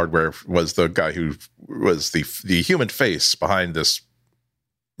 Google Hardware, was the guy who was the human face behind this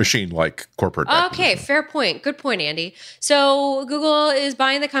machine-like corporate acquisition. Okay, fair point. Good point, Andy. So Google is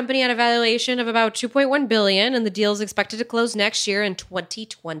buying the company at a valuation of about $2.1 billion, and the deal is expected to close next year in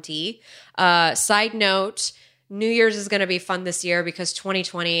 2020. Side note, New Year's is going to be fun this year because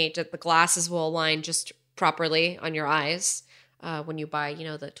 2020, the glasses will align just properly on your eyes when you buy,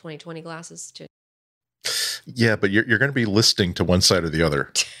 the 2020 glasses too. Yeah, but you're going to be listening to one side or the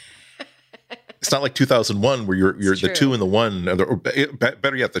other. It's not like 2001 where you're the two and the one, or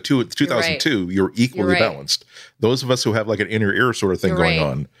better yet, the two. 2002, you're equally balanced. Those of us who have an inner ear sort of thing going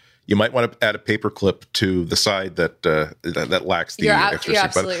on, you might want to add a paper clip to the side that lacks the extra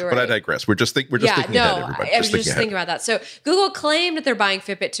stick. But I digress. We're just thinking ahead, everybody. I was just thinking about that. So Google claimed that they're buying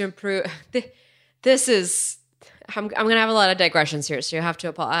Fitbit to improve. This is. I'm going to have a lot of digressions here, so you have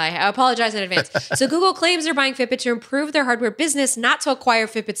to I apologize in advance. So Google claims they're buying Fitbit to improve their hardware business, not to acquire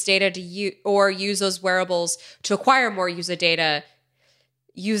Fitbit's data or use those wearables to acquire more user data.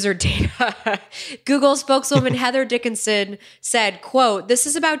 Google spokeswoman Heather Dickinson said, quote, "This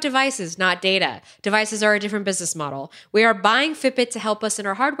is about devices, not data. Devices are a different business model. We are buying Fitbit to help us in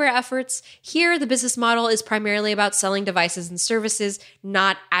our hardware efforts. Here, the business model is primarily about selling devices and services,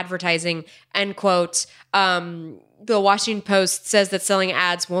 not advertising," end quote. The Washington Post says that selling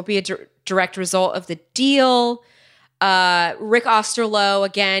ads won't be a direct result of the deal. Rick Osterloh,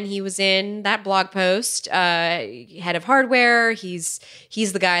 again, he was in that blog post, head of hardware. He's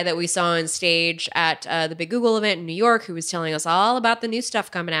the guy that we saw on stage at the big Google event in New York, who was telling us all about the new stuff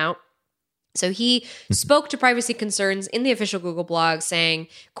coming out. So he spoke to privacy concerns in the official Google blog saying,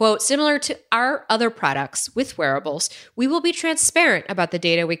 quote, similar to our other products with wearables, we will be transparent about the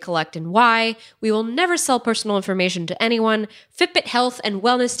data we collect and why. We will never sell personal information to anyone. Fitbit health and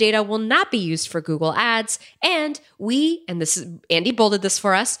wellness data will not be used for Google ads. And this is, Andy bolded this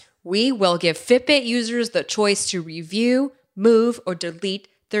for us, we will give Fitbit users the choice to review, move, or delete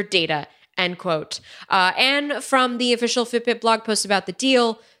their data, end quote. And from the official Fitbit blog post about the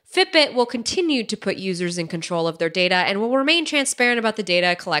deal, Fitbit will continue to put users in control of their data and will remain transparent about the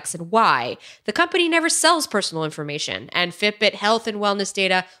data it collects and why. The company never sells personal information, and Fitbit health and wellness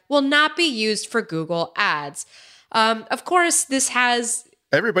data will not be used for Google ads. Of course, this has...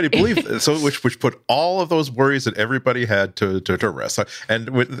 Everybody believed this, so which put all of those worries that everybody had to rest. And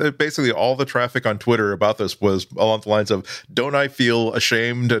basically all the traffic on Twitter about this was along the lines of, don't I feel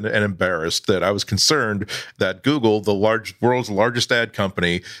ashamed and embarrassed that I was concerned that Google, the world's largest ad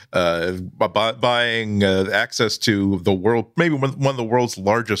company, buying access to the world, maybe one of the world's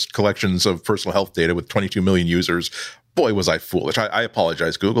largest collections of personal health data with 22 million users. Boy, was I foolish. I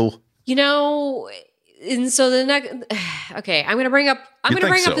apologize, Google. You know... And so the next, okay, I'm going to bring up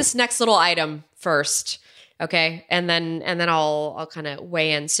this next little item first, okay, and then I'll kind of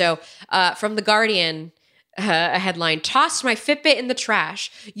weigh in. So, from The Guardian, a headline: "Tossed my Fitbit in the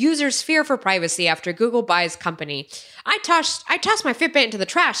trash. Users fear for privacy after Google buys company." I tossed my Fitbit into the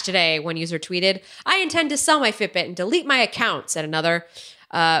trash today. One user tweeted. "I intend to sell my Fitbit and delete my account," said another.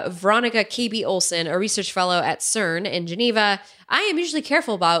 Veronica KB Olson, a research fellow at CERN in Geneva. "I am usually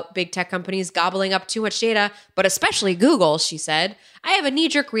careful about big tech companies gobbling up too much data, but especially Google," she said. "I have a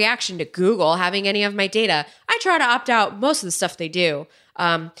knee-jerk reaction to Google having any of my data. I try to opt out most of the stuff they do."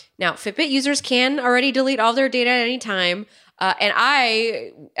 Now, Fitbit users can already delete all their data at any time. And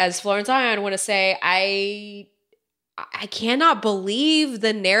I, as Florence Ion, want to say I cannot believe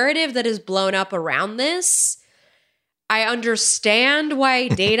the narrative that is blown up around this. I understand why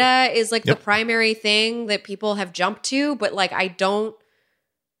data is like the primary thing that people have jumped to, but like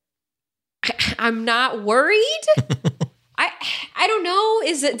I'm not worried. I don't know.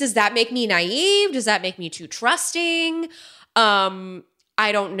 Does that make me naive? Does that make me too trusting?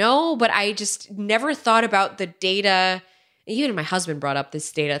 I don't know, but I just never thought about the data. Even my husband brought up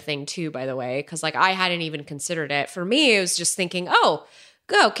this data thing too, by the way, because like I hadn't even considered it. For me, it was just thinking, oh,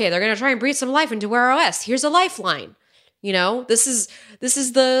 okay, they're going to try and breathe some life into Wear OS. Here's a lifeline. You know, this is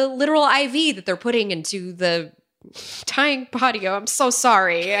the literal IV that they're putting into the tying patio. I'm so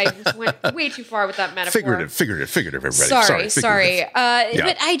sorry. I just went way too far with that metaphor. Figurative, everybody. Sorry. But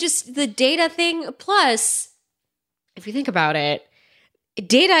the data thing, plus, if you think about it,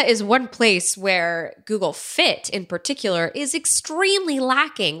 data is one place where Google Fit in particular is extremely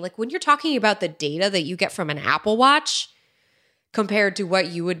lacking. Like when you're talking about the data that you get from an Apple Watch compared to what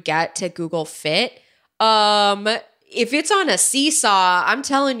you would get to Google Fit, if it's on a seesaw, I'm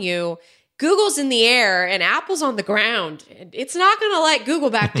telling you, Google's in the air and Apple's on the ground. It's not going to let Google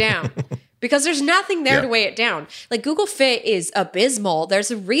back down because there's nothing there to weigh it down. Like Google Fit is abysmal.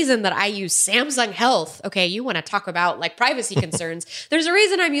 There's a reason that I use Samsung Health. Okay, you want to talk about like privacy concerns. There's a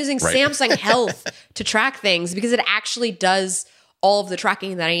reason I'm using Samsung Health to track things because it actually does all of the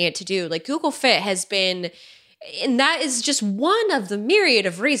tracking that I need it to do. Like Google Fit has been, and that is just one of the myriad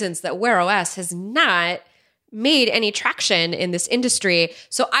of reasons that Wear OS has not made any traction in this industry.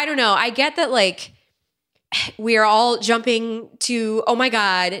 So I don't know. I get that like we are all jumping to, oh my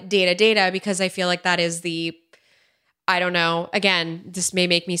God, data, because I feel like that is I don't know. Again, this may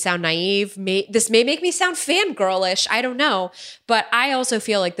make me sound naive. This may make me sound fangirlish. I don't know. But I also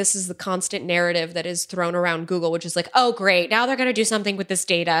feel like this is the constant narrative that is thrown around Google, which is like, oh great, now they're going to do something with this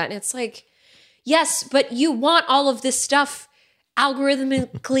data. And it's like, yes, but you want all of this stuff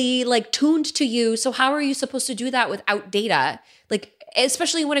algorithmically like tuned to you. So how are you supposed to do that without data? Like,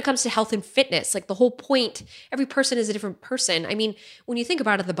 especially when it comes to health and fitness, like the whole point, every person is a different person. I mean, when you think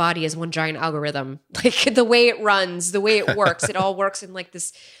about it, the body is one giant algorithm, like the way it runs, the way it works, it all works in like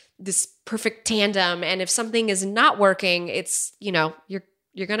this perfect tandem. And if something is not working, it's, you know, you're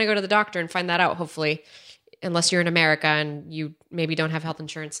going to go to the doctor and find that out, hopefully, unless you're in America and you maybe don't have health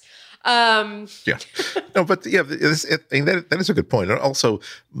insurance. No, but that is a good point. And also,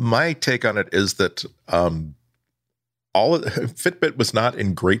 my take on it is that Fitbit was not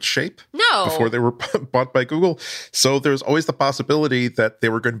in great shape No. before they were bought by Google. So there's always the possibility that they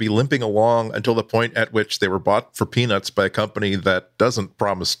were going to be limping along until the point at which they were bought for peanuts by a company that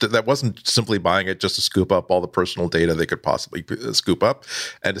that wasn't simply buying it just to scoop up all the personal data they could possibly scoop up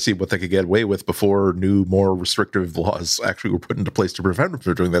and to see what they could get away with before new, more restrictive laws actually were put into place to prevent them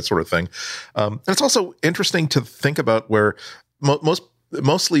from doing that sort of thing. And it's also interesting to think about where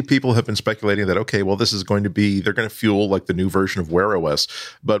mostly people have been speculating that, okay, well, they're going to fuel like the new version of Wear OS.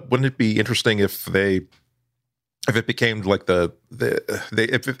 But wouldn't it be interesting if it became like if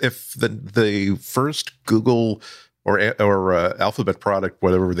the first Google or Alphabet product,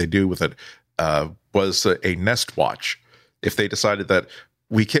 whatever they do with it, was a Nest Watch? If they decided that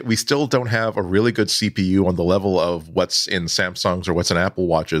we still don't have a really good CPU on the level of what's in Samsungs or what's in Apple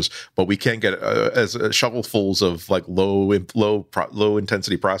Watches, but we can get as shovelfuls of like low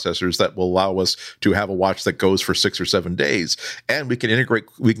intensity processors that will allow us to have a watch that goes for 6 or 7 days, and we can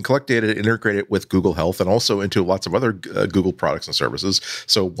collect data and integrate it with Google Health and also into lots of other Google products and services.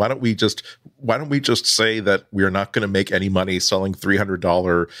 So why don't we just say that we are not going to make any money selling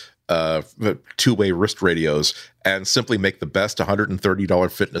 $300 two-way wrist radios and simply make the best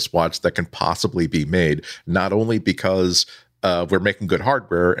 $130 fitness watch that can possibly be made, not only because we're making good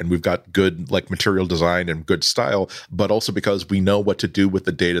hardware and we've got good like material design and good style, but also because we know what to do with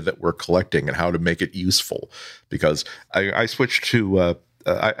the data that we're collecting and how to make it useful. Because I switched to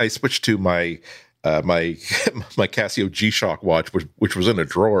my Casio G-Shock watch, which was in a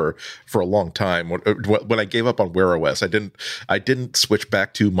drawer for a long time. When I gave up on Wear OS, I didn't switch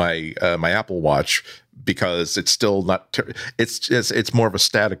back to my Apple Watch because it's still not. It's more of a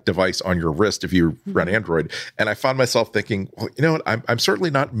static device on your wrist if you run Android. And I found myself thinking, well, you know what? I'm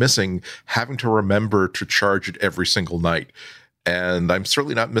certainly not missing having to remember to charge it every single night. And I'm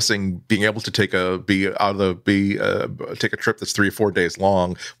certainly not missing being able to take a trip that's 3 or 4 days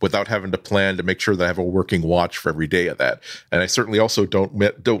long without having to plan to make sure that I have a working watch for every day of that. And I certainly also don't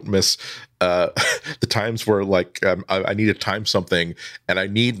miss the times where like I need to time something and I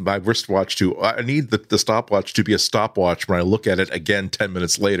need my wristwatch I need the stopwatch to be a stopwatch when I look at it again 10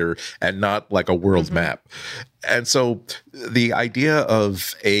 minutes later and not like a world map. And so the idea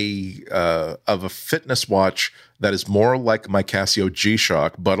of a fitness watch that is more like my Casio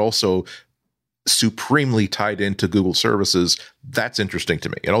G-Shock, but also supremely tied into Google services, that's interesting to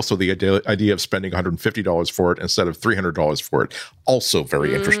me. And also the idea of spending $150 for it instead of $300 for it, also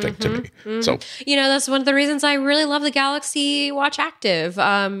very interesting to me. So, that's one of the reasons I really love the Galaxy Watch Active.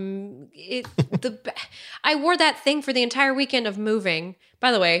 I wore that thing for the entire weekend of moving.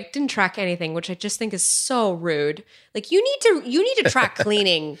 By the way, didn't track anything, which I just think is so rude. Like you need to track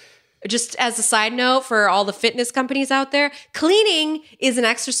cleaning. Just as a side note for all the fitness companies out there, cleaning is an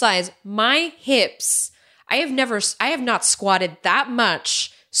exercise. My hips, I have not squatted that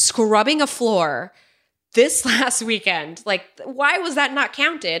much scrubbing a floor this last weekend. Like, why was that not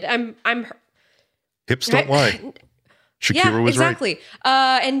counted? Hips don't lie. Shakira was exactly.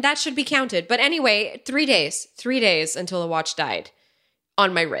 Right. And that should be counted. But anyway, 3 days until the watch died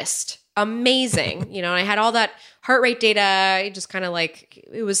on my wrist. Amazing. I had all that heart rate data, just kind of like,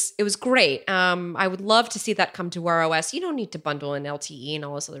 it was great. I would love to see that come to Wear OS. You don't need to bundle in LTE and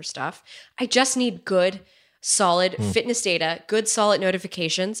all this other stuff. I just need good, solid fitness data, good, solid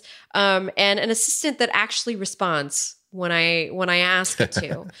notifications, and an assistant that actually responds when I ask it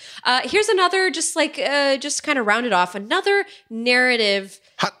to. Here's another, just kind of round it off, another narrative.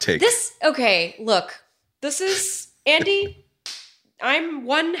 Hot take. This is, Andy, I'm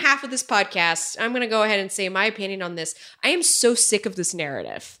one half of this podcast. I'm going to go ahead and say my opinion on this. I am so sick of this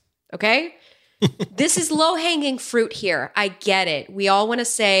narrative. Okay? This is low-hanging fruit here. I get it. We all want to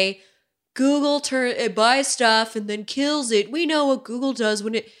say Google buys stuff and then kills it. We know what Google does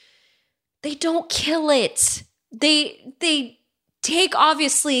when they don't kill it. They take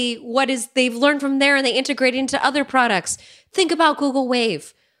obviously they've learned from there and they integrate it into other products. Think about Google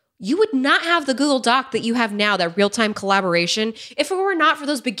Wave. You would not have the Google Doc that you have now, that real-time collaboration, if it were not for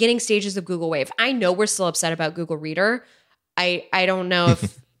those beginning stages of Google Wave. I know we're still upset about Google Reader. I don't know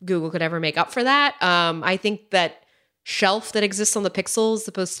if Google could ever make up for that. I think that shelf that exists on the Pixel is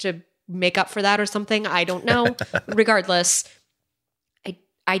supposed to make up for that or something. I don't know. Regardless,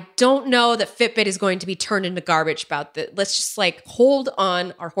 I don't know that Fitbit is going to be turned into garbage about that. Let's just hold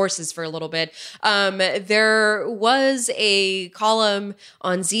on our horses for a little bit. There was a column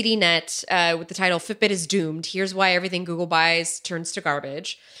on ZDNet with the title "Fitbit is doomed. Here's why everything Google buys turns to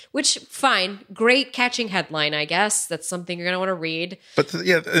garbage." Which, fine, great catching headline, I guess. That's something you're going to want to read. But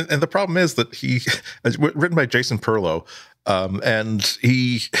and the problem is that it's written by Jason Perlow. And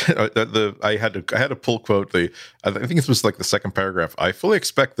he, I had to pull quote I think it was like the second paragraph. I fully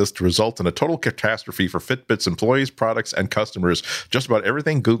expect this to result in a total catastrophe for Fitbit's employees, products, and customers. Just about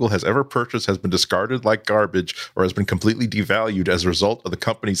everything Google has ever purchased has been discarded like garbage or has been completely devalued as a result of the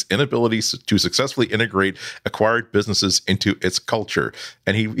company's inability to successfully integrate acquired businesses into its culture.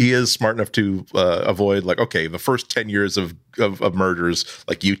 And he is smart enough to avoid like, okay, the first 10 years of mergers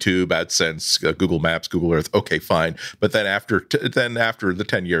like YouTube, AdSense, Google Maps, Google Earth. Okay, fine. But then after the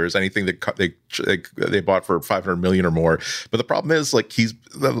 10 years, anything that they bought for 500 million or more. But the problem is, like, he's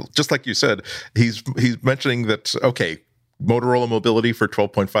just like you said, he's mentioning that, okay, Motorola Mobility for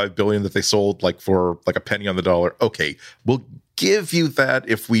 12.5 billion that they sold like for like a penny on the dollar. Okay, we'll give you that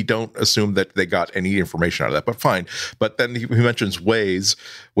if we don't assume that they got any information out of that. But fine. But then he mentions Waze,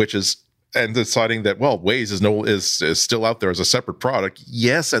 which is, and deciding that, well, Waze is still out there as a separate product.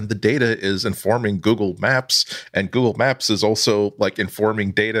 Yes, and the data is informing Google Maps, and Google Maps is also like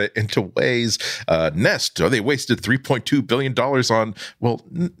informing data into Waze. Nest, they wasted $3.2 billion on. Well,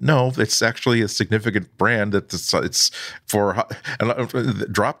 no, it's actually a significant brand that it's for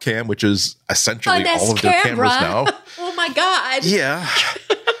Dropcam, which is essentially all of their cameras now. Oh my God! Yeah.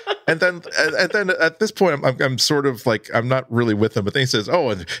 And then at this point, I'm sort of like, I'm not really with him. But then he says, oh,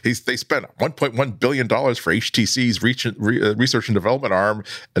 and they spent $1.1 billion for HTC's research and development arm.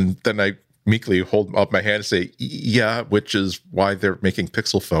 And then I meekly hold up my hand and say, yeah, which is why they're making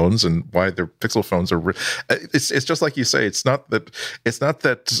Pixel phones and why their Pixel phones are. It's just like you say. It's not that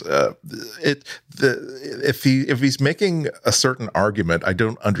if he's making a certain argument, I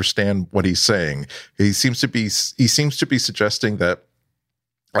don't understand what he's saying. He seems to be suggesting that.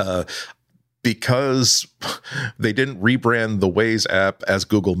 Because they didn't rebrand the Waze app as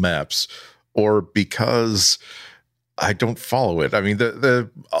Google Maps, or because I don't follow it. I mean,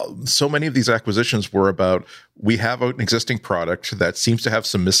 so many of these acquisitions were about, we have an existing product that seems to have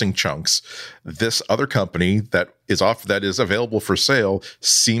some missing chunks. This other company that is available for sale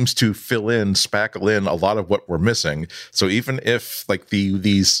seems to spackle in a lot of what we're missing. So even if like even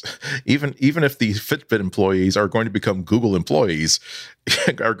if the Fitbit employees are going to become Google employees,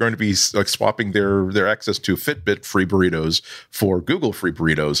 are going to be like swapping their access to Fitbit free burritos for Google free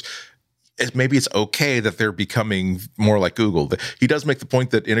burritos, maybe it's okay that they're becoming more like Google. He does make the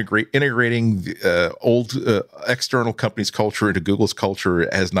point that integrating old external companies' culture into Google's culture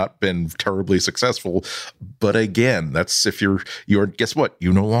has not been terribly successful. But again, that's if you're guess what?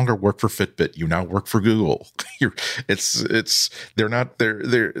 You no longer work for Fitbit. You now work for Google. They're not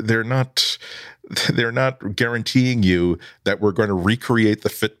guaranteeing you that we're going to recreate the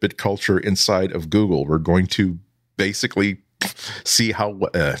Fitbit culture inside of Google. We're going to basically see how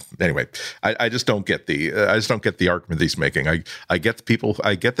anyway. I just don't get the argument he's making. I get the people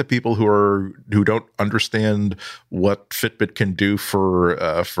who don't understand what Fitbit can do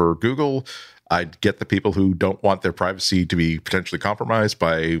for Google. I get the people who don't want their privacy to be potentially compromised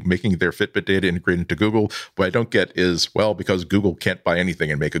by making their Fitbit data integrated into Google. What I don't get is, well, because Google can't buy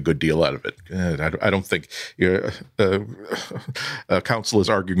anything and make a good deal out of it. I don't think counsel is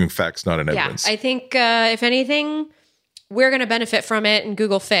arguing facts, not an evidence. I think if anything, we're going to benefit from it in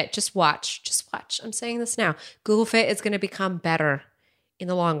Google Fit. Just watch. I'm saying this now. Google Fit is going to become better in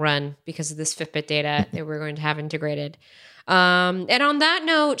the long run because of this Fitbit data that we're going to have integrated. And on that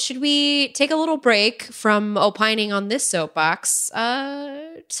note, should we take a little break from opining on this soapbox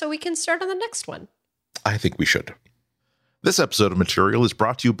so we can start on the next one? I think we should. This episode of Material is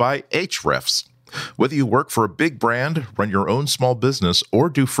brought to you by Ahrefs. Whether you work for a big brand, run your own small business, or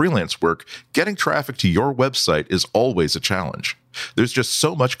do freelance work, getting traffic to your website is always a challenge. There's just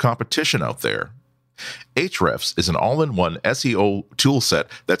so much competition out there. Ahrefs is an all-in-one SEO toolset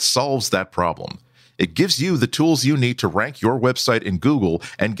that solves that problem. It gives you the tools you need to rank your website in Google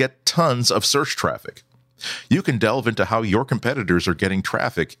and get tons of search traffic. You can delve into how your competitors are getting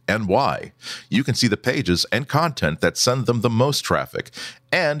traffic and why. You can see the pages and content that send them the most traffic.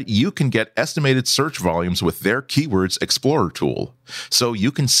 And you can get estimated search volumes with their Keywords Explorer tool. So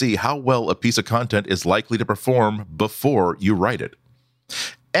you can see how well a piece of content is likely to perform before you write it.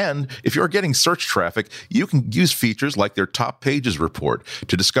 And if you're getting search traffic, you can use features like their top pages report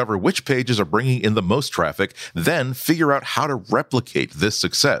to discover which pages are bringing in the most traffic, then figure out how to replicate this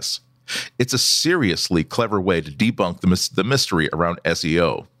success. It's a seriously clever way to debunk the mystery around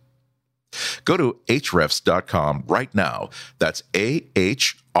SEO. Go to ahrefs.com right now. That's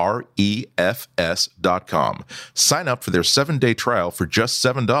ahrefs.com. Sign up for their 7-day trial for just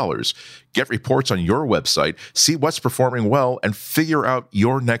 $7. Get reports on your website, see what's performing well, and figure out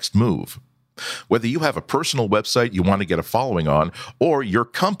your next move. Whether you have a personal website you want to get a following on, or your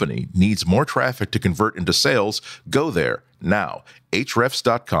company needs more traffic to convert into sales, go there now.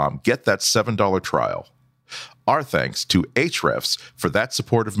 Ahrefs.com. Get that $7 trial. Our thanks to Ahrefs for that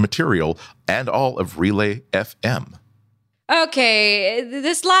supportive material and all of Relay FM. Okay,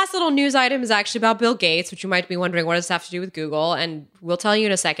 this last little news item is actually about Bill Gates, which you might be wondering, what does this have to do with Google? And we'll tell you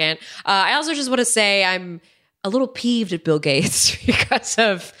in a second. I also just want to say I'm a little peeved at Bill Gates because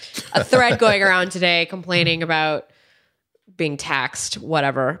of a thread going around today complaining about being taxed,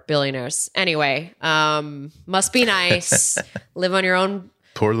 whatever, billionaires. Anyway, must be nice. Live on your own.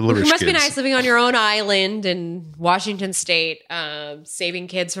 Poor little rich must kids. be nice living on your own island in Washington State, saving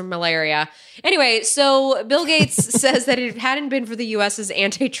kids from malaria. Anyway, so Bill Gates says that if it hadn't been for the U.S.'s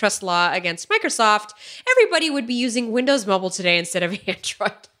antitrust law against Microsoft, everybody would be using Windows Mobile today instead of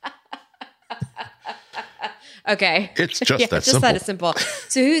Android. Okay. It's just that simple. That is simple.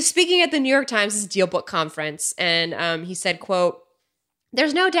 So he was speaking at the New York Times' DealBook conference, and he said, quote,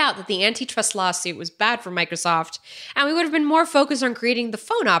 "There's no doubt that the antitrust lawsuit was bad for Microsoft, and we would have been more focused on creating the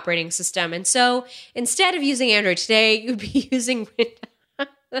phone operating system. And so instead of using Android today, you'd be using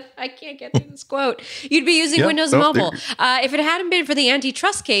I can't get through this quote. You'd be using Windows Mobile. If it hadn't been for the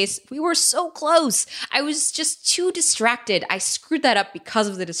antitrust case, we were so close. I was just too distracted. I screwed that up because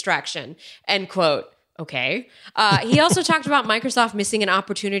of the distraction." End quote. Okay. He also talked about Microsoft missing an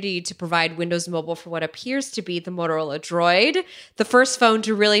opportunity to provide Windows Mobile for what appears to be the Motorola Droid, the first phone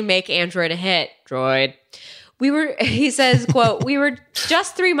to really make Android a hit. Droid. He says, quote, "We were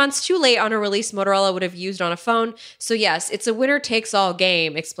just 3 months too late on a release Motorola would have used on a phone. So yes, it's a winner takes all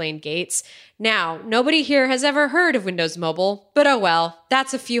game," explained Gates. Now, nobody here has ever heard of Windows Mobile, but oh well,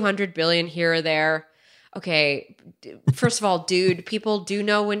 that's a few $100 billion here or there. Okay. First of all, dude, people do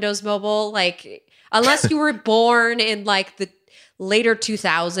know Windows Mobile. Like, unless you were born in like the later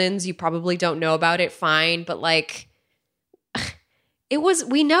 2000s, you probably don't know about it. Fine. But like,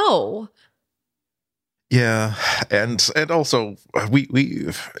 we know. Yeah, and also we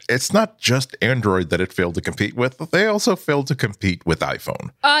it's not just Android that it failed to compete with. They also failed to compete with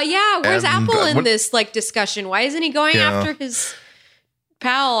iPhone. Yeah, where's Apple in this like discussion? Why isn't he going after his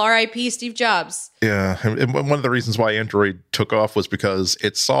pal, R.I.P. Steve Jobs? Yeah, and one of the reasons why Android took off was because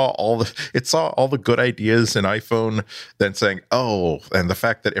it saw all the good ideas in iPhone, then saying, "Oh," and the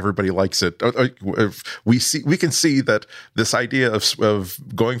fact that everybody likes it. We can see that this idea of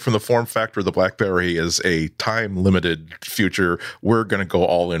going from the form factor of the BlackBerry is a time limited future. We're going to go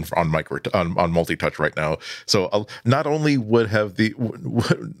all in on multi-touch right now. So not only would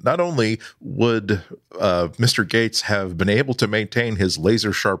Mr. Gates have been able to maintain his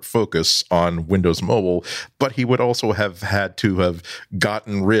laser sharp focus on Windows Mobile, but he would also have had to have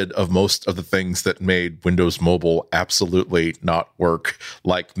gotten rid of most of the things that made Windows Mobile absolutely not work,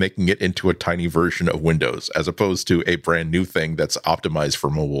 like making it into a tiny version of Windows, as opposed to a brand new thing that's optimized for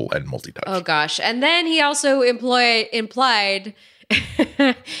mobile and multi-touch. Oh gosh. And then he also implied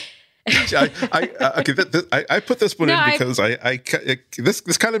I put this one in because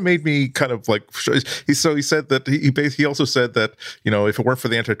this kind of made me kind of like he said that he also said that, you know, if it weren't for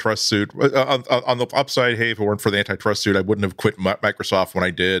the antitrust suit on the upside, hey, if it weren't for the antitrust suit, I wouldn't have quit Microsoft when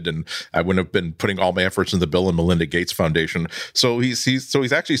I did, and I wouldn't have been putting all my efforts in the Bill and Melinda Gates Foundation. So he's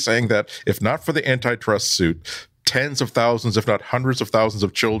actually saying that if not for the antitrust suit, tens of thousands, if not hundreds of thousands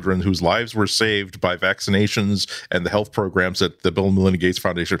of children whose lives were saved by vaccinations and the health programs at the Bill and Melinda Gates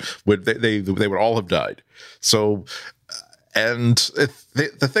Foundation would all have died. So, and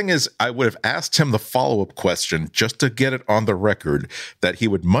the thing is, I would have asked him the follow-up question just to get it on the record that he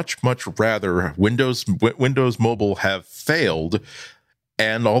would much rather Windows Mobile have failed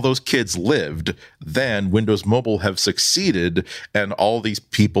and all those kids lived, then Windows Mobile have succeeded, and all these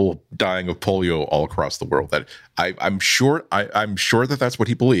people dying of polio all across the world. That I'm sure that that's what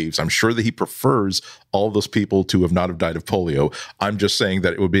he believes. I'm sure that he prefers all those people to have not have died of polio. I'm just saying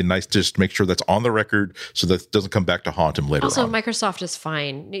that it would be nice to just make sure that's on the record so that it doesn't come back to haunt him later on. Also, Microsoft is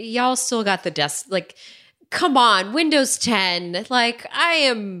fine. Y'all still got the desk. Like, come on, Windows 10. Like, I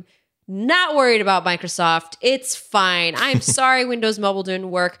am not worried about Microsoft. It's fine. I'm sorry Windows Mobile didn't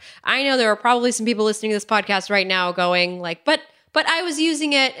work. I know there are probably some people listening to this podcast right now going like, but I was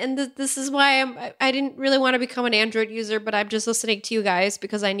using it, and this is why I didn't really want to become an Android user, but I'm just listening to you guys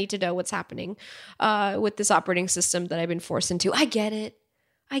because I need to know what's happening with this operating system that I've been forced into. I get it.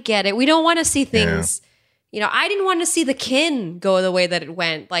 We don't want to see things. Yeah. You know, I didn't want to see the Kin go the way that it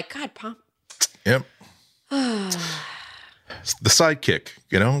went. Like, God, Pom. Yep. The Sidekick,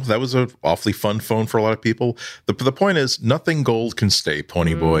 you know, that was an awfully fun phone for a lot of people. The point is, nothing gold can stay,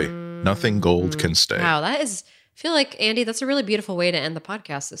 Pony Boy. Nothing gold can stay. Wow, I feel like, Andy, that's a really beautiful way to end the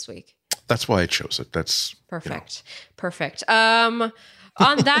podcast this week. that's why I chose it. That's perfect. Perfect. On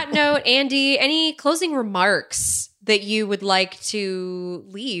that note, Andy, any closing remarks that you would like to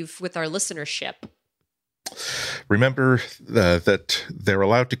leave with our listenership? Remember that they're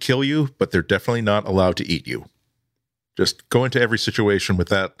allowed to kill you, but they're definitely not allowed to eat you. Just go into every situation with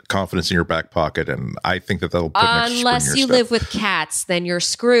that confidence in your back pocket, and I think that'll put an extra spring in Unless your you step. live with cats, then you're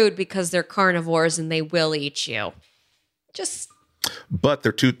screwed because they're carnivores and they will eat you. But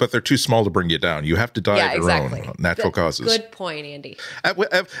they're too small to bring you down. You have to die of your own natural causes. Good point, Andy.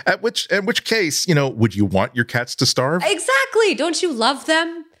 In which case, would you want your cats to starve? Exactly. Don't you love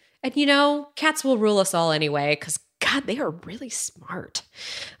them? And cats will rule us all anyway, because God, they are really smart.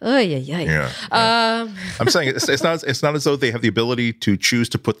 Oh yeah. I'm saying it's not as though they have the ability to choose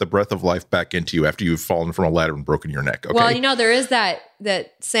to put the breath of life back into you after you've fallen from a ladder and broken your neck. Okay? Well, there is that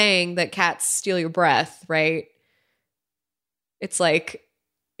saying that cats steal your breath, right? It's like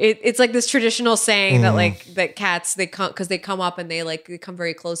it's like this traditional saying that cats they come up and they come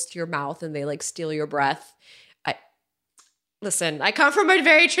very close to your mouth and they steal your breath. Listen, I come from a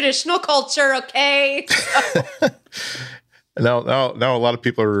very traditional culture, okay? Now a lot of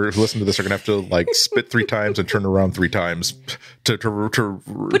people who listen to this are going to have to spit 3 times and turn around 3 times to put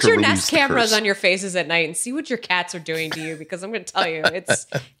your Nest cameras on your faces at night and see what your cats are doing to you, because I'm going to tell you,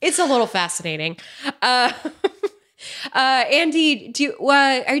 it's a little fascinating. Andy,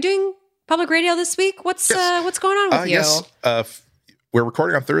 are you doing public radio this week? What's going on with you? Yes. We're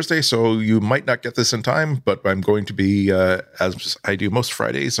recording on Thursday, so you might not get this in time, but I'm going to be, as I do most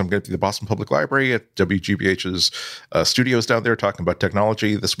Fridays, I'm going to be at the Boston Public Library at WGBH's studios down there talking about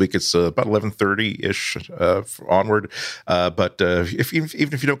technology. This week it's about 11:30-ish onward. But even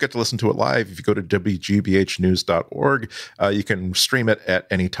if you don't get to listen to it live, if you go to WGBHnews.org, you can stream it at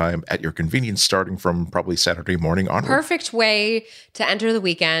any time at your convenience, starting from probably Saturday morning onward. Perfect way to enter the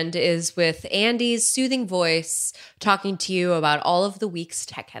weekend is with Andy's soothing voice talking to you about all of the week's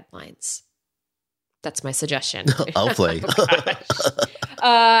tech headlines. That's my suggestion. I'll play.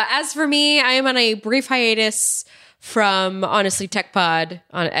 As for me, I am on a brief hiatus from Honestly Tech Pod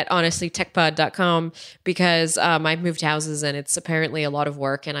at honestlytechpod.com because I've moved houses and it's apparently a lot of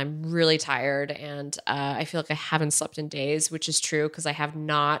work and I'm really tired and I feel like I haven't slept in days, which is true because I have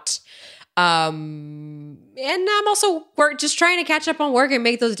not. And I'm also just trying to catch up on work and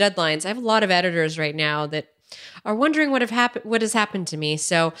make those deadlines. I have a lot of editors right now that are wondering what has happened to me.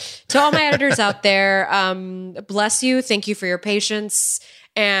 So to all my editors out there, bless you. Thank you for your patience.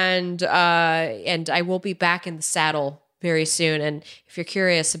 And I will be back in the saddle very soon. And if you're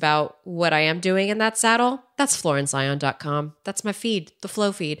curious about what I am doing in that saddle, that's FlorenceIon.com. That's my feed, the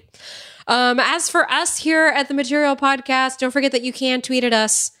flow feed. As for us here at the Material Podcast, don't forget that you can tweet at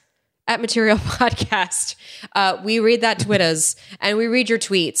us at Material Podcast. We read that Twitters and we read your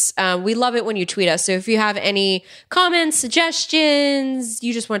tweets. We love it when you tweet us. So if you have any comments, suggestions,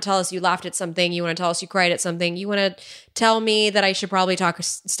 you just want to tell us you laughed at something, you want to tell us you cried at something, you want to tell me that I should probably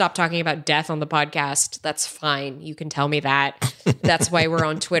stop talking about death on the podcast, that's fine. You can tell me that. That's why we're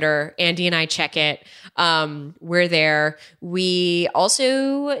on Twitter. Andy and I check it. We're there. We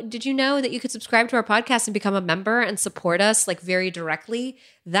also, did you know that you could subscribe to our podcast and become a member and support us very directly?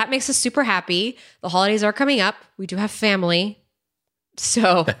 That makes us super happy. The holidays are coming up. We do have family.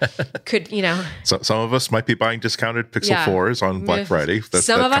 So So some of us might be buying discounted Pixel 4s on Black Friday.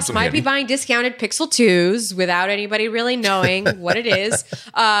 Some of us might be buying discounted Pixel 2s without anybody really knowing what it is.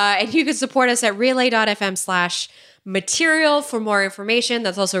 And you can support us at relay.fm/material for more information.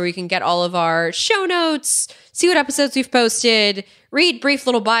 That's also where you can get all of our show notes, see what episodes we've posted, read brief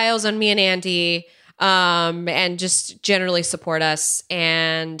little bios on me and Andy, and just generally support us.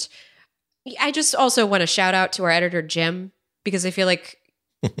 And I just also want to shout out to our editor, Jim, because I feel like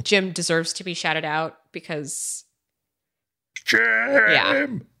Jim deserves to be shouted out because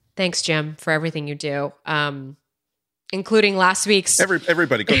Jim. Thanks, Jim, for everything you do. Including last week's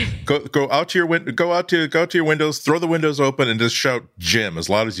everybody go out to your your windows, throw the windows open and just shout Jim as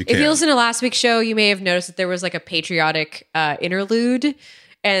loud as you can. If you listen to last week's show, you may have noticed that there was a patriotic interlude,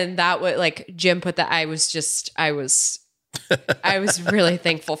 and that was Jim put that. I was really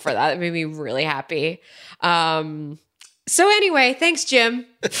thankful for that. It made me really happy. So anyway, thanks, Jim,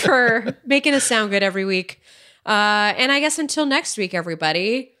 for making us sound good every week. And I guess until next week,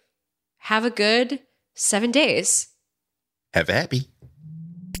 everybody, have a good 7 days. Have a happy.